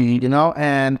prove. You know,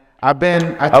 and I've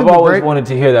always wanted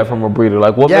to hear that from a breeder.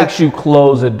 Like, what makes you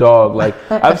close a dog? Like,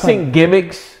 I've seen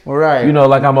gimmicks. Right. You know,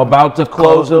 like I'm about to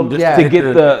close them to get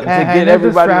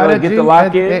everybody to get the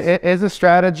lock-ins. It is a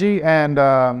strategy, and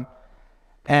I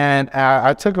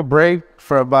took a break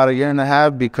for about 1.5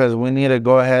 years because we need to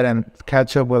go ahead and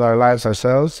catch up with our lives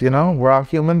ourselves. You know, we're all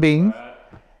human beings,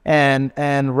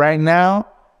 and right now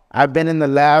I've been in the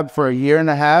lab for 1.5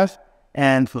 years.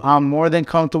 And I'm more than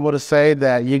comfortable to say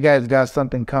that you guys got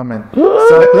something coming.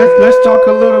 So let's talk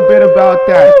a little bit about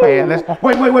that, man.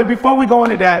 Wait. Before we go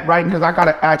into that, right? Because I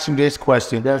gotta ask you this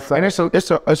question. Yes, sir. And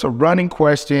it's a running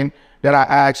question that I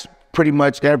ask pretty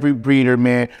much every breeder,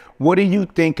 man. What do you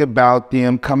think about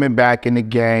them coming back in the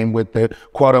game with the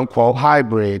quote unquote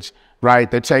hybrids?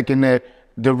 Right? They're taking the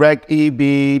direct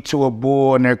EB to a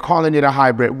bull and they're calling it a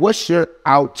hybrid. What's your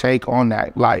outtake on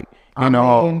that? Like, you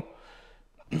know.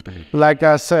 Like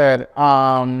I said,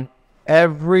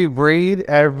 every breed,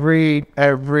 every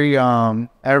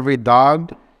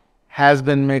dog has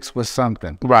been mixed with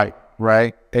something. Right.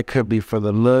 It could be for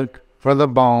the look, for the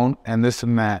bone, and this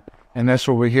and that. And that's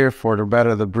what we're here for, to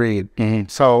better the breed.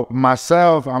 So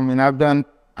myself, I mean, I've done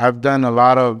a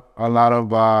lot of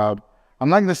I'm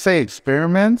not gonna say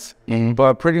experiments,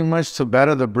 but pretty much to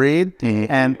better the breed.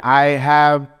 And I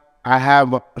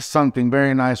have something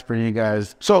very nice for you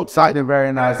guys. So something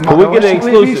very nice. Can we get an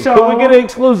exclusive? Can we get an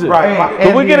exclusive? Right.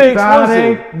 Can we get an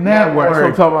exclusive? Network. That's what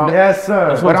I'm talking about. Yes, sir.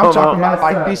 That's what But I'm talking about.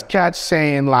 about like these cats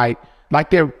saying like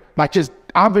they're like just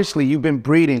obviously you've been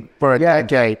breeding for a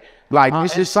decade. Like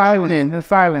it's just silent. It's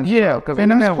silent. Yeah, because we've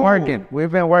been working.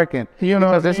 We've been working. You know,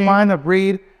 because it's fine to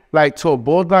breed like to a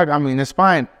bulldog. I mean, it's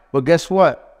fine. But guess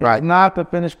what? Right. It's not the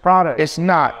finished product. It's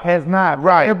not. It's not.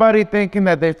 Right. Everybody thinking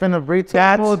that they finna breed to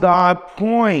a bulldog. That's my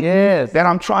point. Yes. That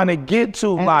I'm trying to get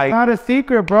to. And like it's not a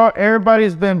secret, bro.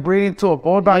 Everybody's been breeding to a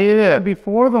bulldog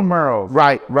before the Merles.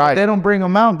 Right. They don't bring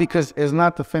them out because it's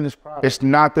not the finished product. It's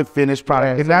not the finished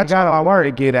product. And that's what I wanted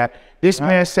to get at. This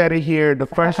man said it here, the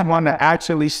first one to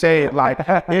actually say it, like,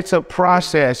 it's a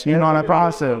process, you know what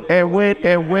I'm saying? And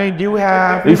when you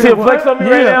have... You see him flex on me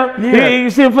right now? Yeah. You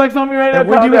see him flex on me right now?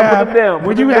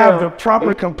 When you have the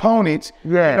proper components,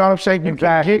 you know what I'm saying? You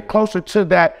can get closer to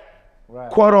that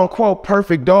quote unquote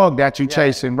perfect dog that you're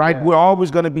chasing, right? We're always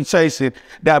going to be chasing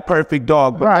that perfect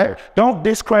dog. But don't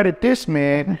discredit this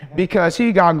man because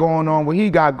he got going on what he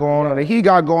got going on and he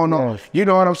got going on. You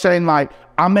know what I'm saying? Like,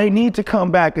 I may need to come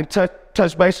back and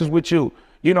touch bases with you.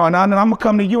 You know, and I'm going to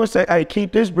come to you and say, hey,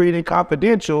 keep this breeding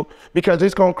confidential because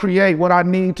it's going to create what I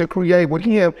need to create with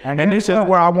him. And this is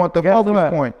where I want the focus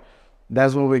point.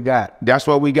 That's what we got. That's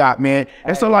what we got, man.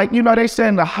 And so, like, you know, they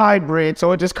saying the hybrid,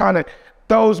 so it just kind of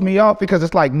throws me off because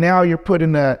it's like now you're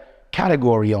putting a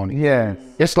category on it. Yeah.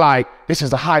 It's like, this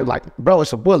is a high, like, bro,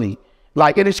 it's a bully.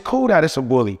 Like, it is cool that it's a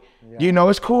bully. You know,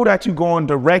 it's cool that you're going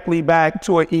directly back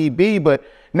to an EB, but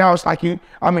now it's like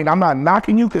I'm not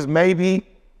knocking you because maybe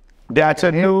that's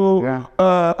a new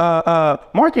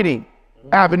marketing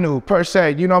avenue per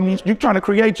se. You know what I mean? You're trying to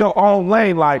create your own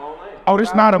lane, like, oh,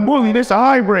 this not a bully, this a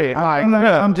hybrid. Like,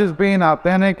 I'm just being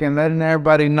authentic and letting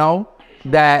everybody know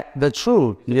that the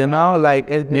truth, you know, like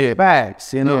it's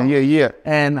facts, you know. Yeah.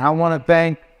 And I want to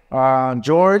thank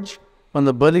George from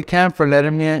the Bully Camp for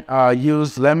letting me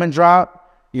use Lemon Drop.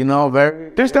 You know,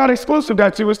 this not exclusive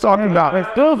that you was talking about.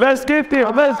 Let's get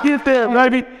there,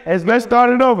 baby. Let's start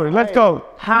it over. Let's go.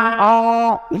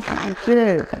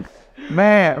 Shit.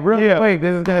 Man, real quick,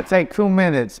 this is gonna take 2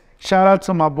 minutes. Shout out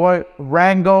to my boy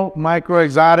Rango Micro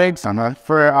Exotics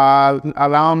for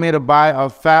allowing me to buy a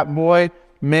Fat Boy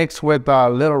mixed with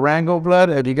Little Rango blood.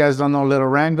 If you guys don't know Little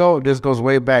Rango, this goes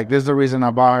way back. This is the reason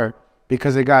I bought her,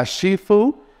 because it got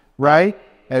Shifu, right?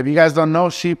 If you guys don't know,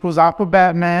 Shifu's off of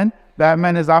Batman.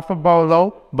 Batman is off of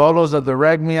Bolo. Bolo's a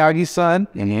direct Miyagi son.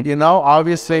 You know,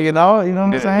 obviously, you know what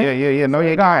I'm saying? Yeah. No, you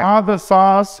It got got all the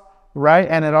sauce, right?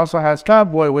 And it also has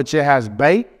Cowboy, which it has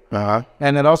bait.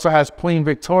 And it also has Queen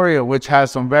Victoria, which has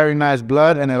some very nice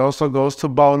blood, and it also goes to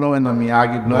Bolo and the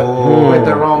Miyagi blood with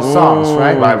their own sauce,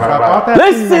 right?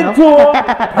 Listen to him.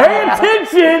 Pay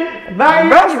attention.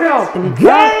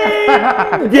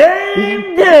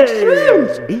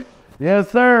 Game. Yes,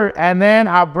 sir. And then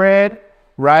I bred,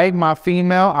 right, my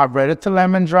female, I bred it to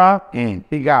Lemon Drop.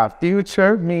 He got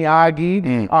Future,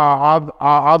 Miyagi,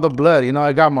 all the blood. You know,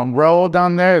 I got Monroe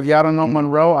down there. If y'all don't know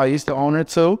Monroe, I used to own it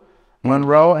too.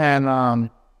 Monroe and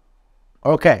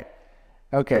okay,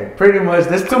 pretty much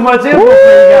there's too much info for you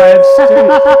guys.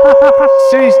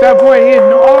 Sheesh, that boy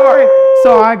hitting hard.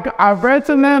 So I bred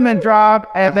to Lemon Drop,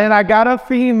 and then I got a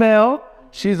female.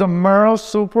 She's a Merle,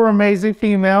 super amazing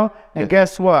female. And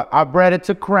guess what? I bred it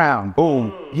to Crown.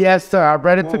 Boom. Yes, sir. I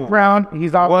bred it to Crown.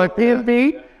 He's off with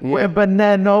PFB, with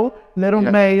Veneno, Little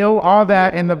Mayo, all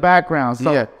that in the background.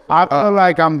 So I feel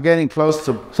like I'm getting close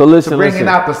to bringing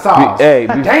out the sauce.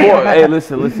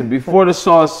 Listen. Before the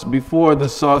sauce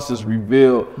is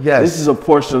revealed, this is a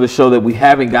portion of the show that we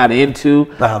haven't got into,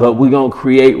 but we're gonna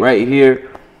create right here.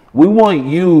 We want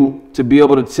you to be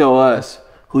able to tell us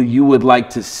who you would like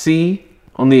to see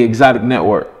on the Exotic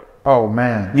Network. Oh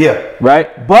man. Yeah.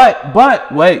 Right? But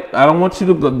wait, I don't want you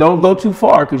to don't go too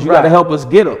far, because you got to help us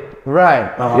get them.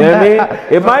 Right. You know what I mean?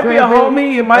 It might be a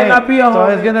homie, it might not be a homie. So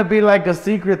it's gonna be like a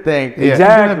secret thing. Exactly. It's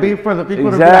gonna be for the people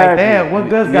to be like, damn, what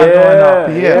Gus got going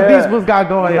on? What Beast was got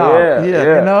going on? You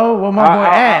know, what my boy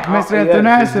at, Mr.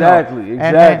 International. Exactly.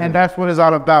 And that's what it's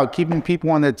all about, keeping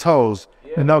people on their toes.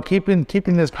 You know, keeping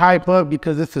this hype up,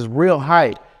 because this is real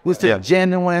hype. This is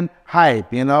genuine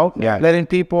hype, you know? Letting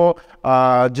people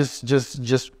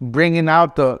just bringing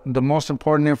out the most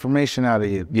important information out of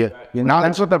you. You know,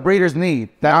 that's what the breeders need.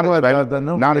 That's what the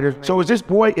new breeders need. So is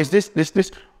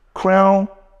this Crown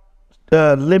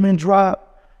Lemon Drop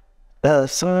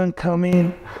son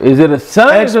coming? Is it a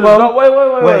son? Is it a,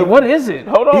 wait. What is it?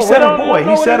 Hold on. He said a boy.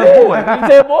 He said a boy. He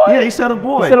said a boy? Yeah, he said a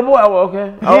boy. He said a boy. Oh,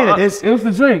 okay. Yeah, it was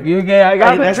the drink. I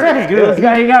got the drink. He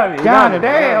got me. God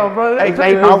damn, bro.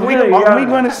 Hey, are we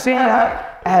going to see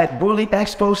at Bully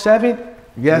Expo 7?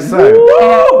 Yes, sir.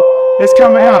 It's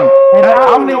coming out. And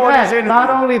not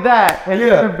only that,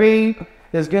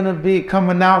 it's gonna be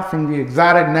coming out from the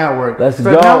Exotic Network. Let's so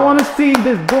go. If y'all want to see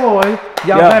this boy,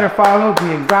 y'all better follow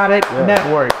the Exotic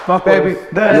Network. Fuck baby.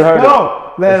 Let's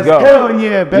go. Let's go.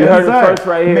 Yeah, baby. You heard it first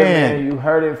right here, man. You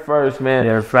heard it first, man.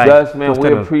 Yeah, right. Gus, man,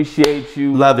 we appreciate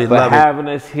you for having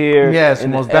us here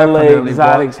in most the LA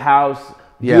Exotics house.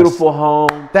 Beautiful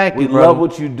home. Thank you, We love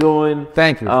what you're doing.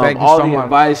 Thank you. Thank you all so the much.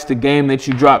 advice, the game that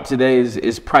you dropped today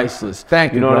is priceless.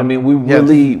 Thank you. You know bro. what I mean? We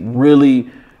really,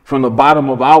 from the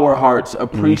bottom of our hearts,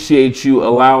 appreciate you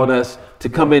allowing us to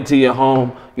come into your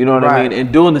home, you know what I mean,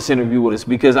 and doing this interview with us,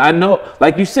 because I know,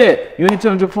 like you said, you ain't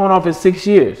turned your phone off in 6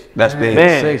 years. That's big.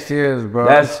 Man, 6 years, bro.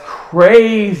 that's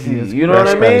crazy. You know what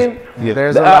I mean? Yeah.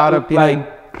 There's a lot of people.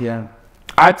 Like,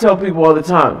 I tell people all the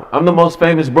time, I'm the most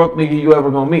famous broke nigga you ever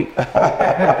gonna meet. But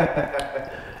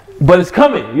it's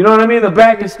coming, you know what I mean? The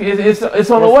bag is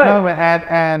on the way. Coming,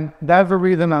 and that's the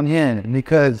reason I'm here,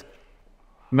 because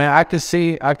man, I could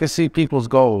see people's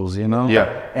goals, you know?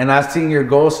 And I've seen your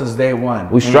goals since day one.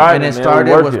 We striving, and it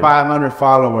started with 500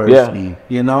 followers.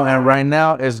 You know, and right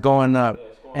now it's going up.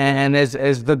 And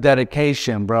it's the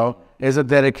dedication, bro. It's a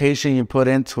dedication you put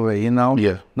into it, you know?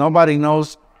 Nobody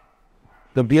knows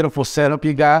the beautiful setup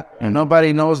you got. And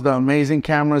nobody knows the amazing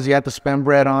cameras you have to spend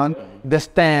bread on, the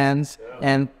stands,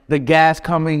 and the gas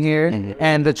coming here,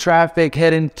 and the traffic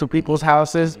heading to people's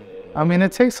houses. I mean,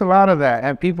 it takes a lot of that,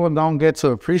 and people don't get to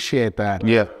appreciate that.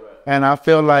 And I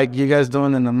feel like you guys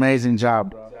doing an amazing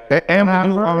job. And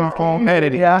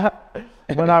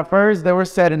when I first, they were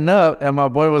setting up, and my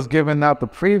boy was giving out the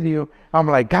preview, I'm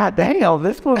like, God damn,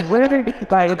 this was really,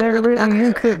 like, they're really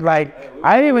into, like,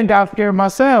 I even got scared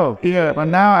myself. But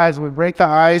now, as we break the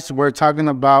ice, we're talking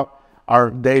about our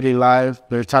daily life.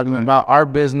 They're talking about our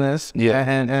business.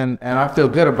 And I feel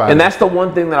good about it. And that's the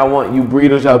one thing that I want you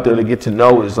breeders out there to get to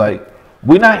know is, like,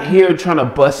 we're not here trying to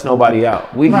bust nobody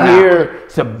out. We're here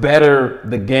to better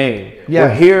the game.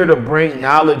 We're here to bring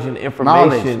knowledge and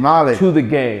information to the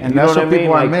game. And you that's know what I mean?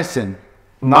 people are like, missing.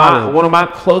 One of my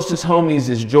closest homies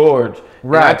is George.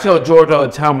 And I tell George all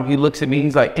the time when he looks at me,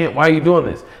 he's like, Ant, why are you doing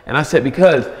this? And I said,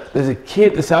 because there's a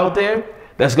kid that's out there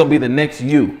that's going to be the next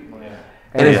you.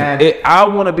 And I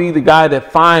want to be the guy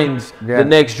that finds the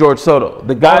next George Soto,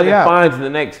 the guy that finds the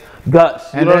next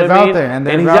Gus. You know what I mean? And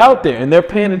he's out there, and they're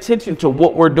paying attention to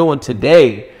what we're doing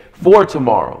today for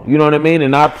tomorrow. You know what I mean?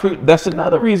 And that's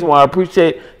another reason why I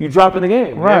appreciate you dropping the game.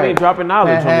 You know what I mean? Dropping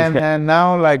knowledge on this guy. And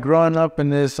now, like, growing up in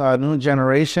this new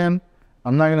generation,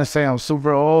 I'm not gonna say I'm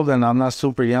super old and I'm not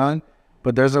super young,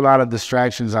 but there's a lot of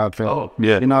distractions out there. Oh,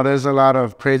 yeah. You know, there's a lot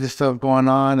of crazy stuff going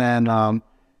on, and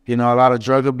you know, a lot of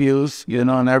drug abuse, you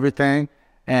know, and everything.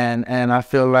 And I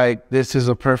feel like this is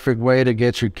a perfect way to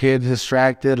get your kids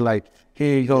distracted. Like,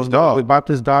 here he goes, dog. We bought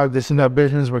this dog. This is our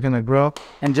business. We're gonna grow,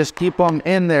 and just keep them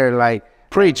in there. Like,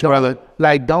 preach, brother.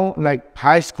 Like, don't, like,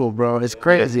 high school, bro. It's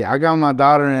crazy. I got my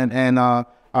daughter in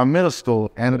middle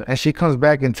school, and she comes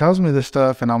back and tells me this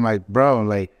stuff, and I'm like, bro,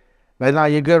 like, nah,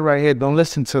 you're good right here. Don't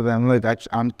listen to them. Like,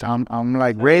 I'm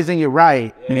like raising you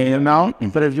right, you know.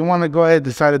 But if you want to go ahead and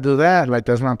decide to do that, like,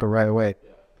 that's not the right way.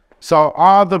 So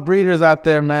all the breeders out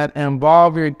there, man,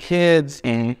 involve your kids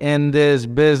in this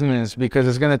business, because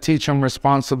it's going to teach them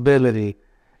responsibility.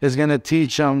 It's going to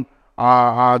teach them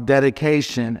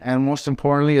dedication. And most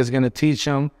importantly, it's going to teach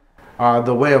them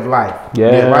the way of life.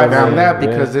 Yeah, right down that,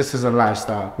 because this is a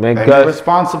lifestyle. Man, a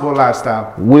responsible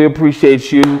lifestyle. We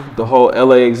appreciate you, the whole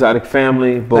LA Exotic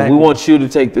family, but we want you to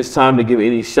take this time to give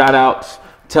any shout outs.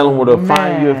 Tell them where to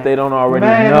find you if they don't already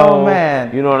know.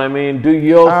 You know what I mean? Do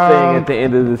your thing at the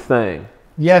end of this thing.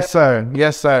 Yes, sir.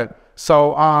 Yes, sir.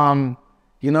 So,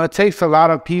 you know, it takes a lot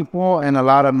of people and a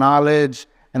lot of knowledge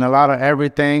and a lot of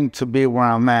everything to be where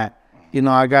I'm at. You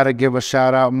know, I got to give a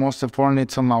shout out, most importantly,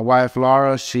 to my wife,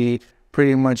 Laura. She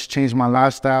pretty much changed my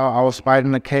lifestyle. I was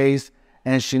fighting the case,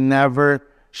 and she never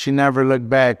looked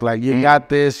back. Like, you got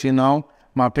this, you know.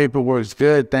 My paperwork's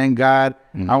good, thank God.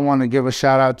 I want to give a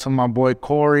shout out to my boy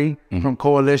Corey from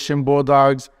Coalition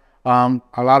Bulldogs. A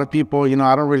lot of people, you know,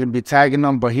 I don't really be tagging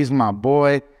him, but he's my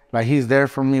boy. Like, he's there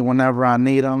for me whenever I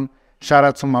need him. Shout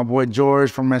out to my boy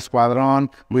George from Escuadron.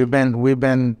 We've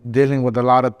been dealing with a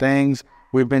lot of things.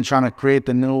 We've been trying to create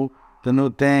the new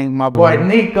thing. My boy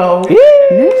Nico.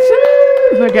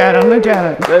 Look at him, look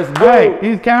at him. Let's go. Hey,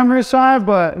 he's camera shy,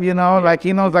 but you know, like,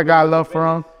 he knows I got love for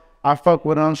him. I fuck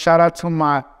with him. Shout out to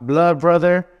my blood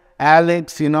brother,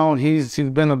 Alex. You know, he's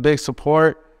been a big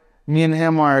support. Me and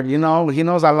him are, you know, he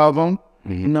knows I love him.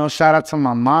 You know, shout out to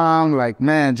my mom. Like,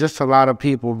 man, just a lot of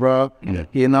people, bro.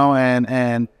 You know,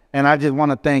 and I just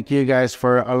want to thank you guys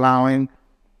for allowing,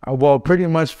 well, pretty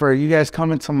much for you guys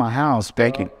coming to my house.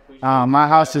 Thank you. My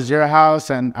house is your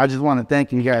house, and I just want to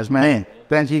thank you guys, man.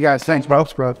 Thank you guys. Thanks, bro.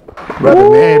 Brother,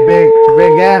 man,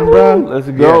 big ass, bro. Let's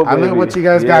go, I know what you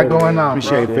guys got going on.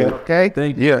 Appreciate it, Phil. Okay?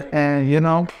 Thank you. Yeah. And, you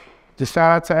know, just shout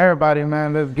out to everybody,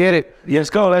 man. Let's get it. Let's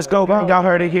go, man. Y'all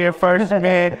heard it here first,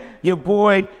 man. Your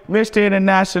boy, Mr.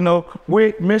 International,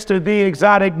 with Mr. The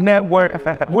Exotic Network,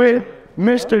 with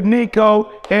Mr.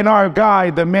 Nico, and our guy,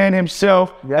 the man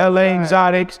himself, LA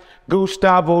Exotics,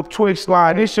 Gustavo Twix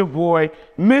Line. It's your boy,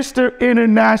 Mr.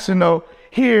 International,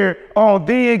 here on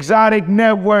The Exotic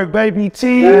Network, baby.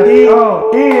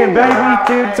 T-E-N, baby.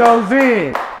 10 toes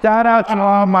in. Shout out to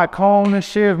all my cone and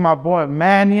shit, my boy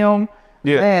Manium.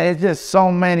 Yeah. Man, it's just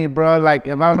so many, bro. Like,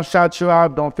 if I don't shout you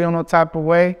out, don't feel no type of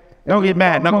way. Don't get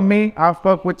mad. Fuck with me, I'll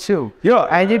fuck with you. Yeah.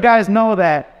 And you guys know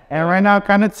that. And right now,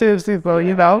 kind of tipsy, so,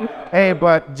 you know. Hey,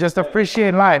 but just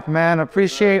appreciate life, man.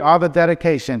 Appreciate all the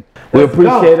dedication. We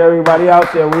appreciate everybody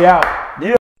out there. We out.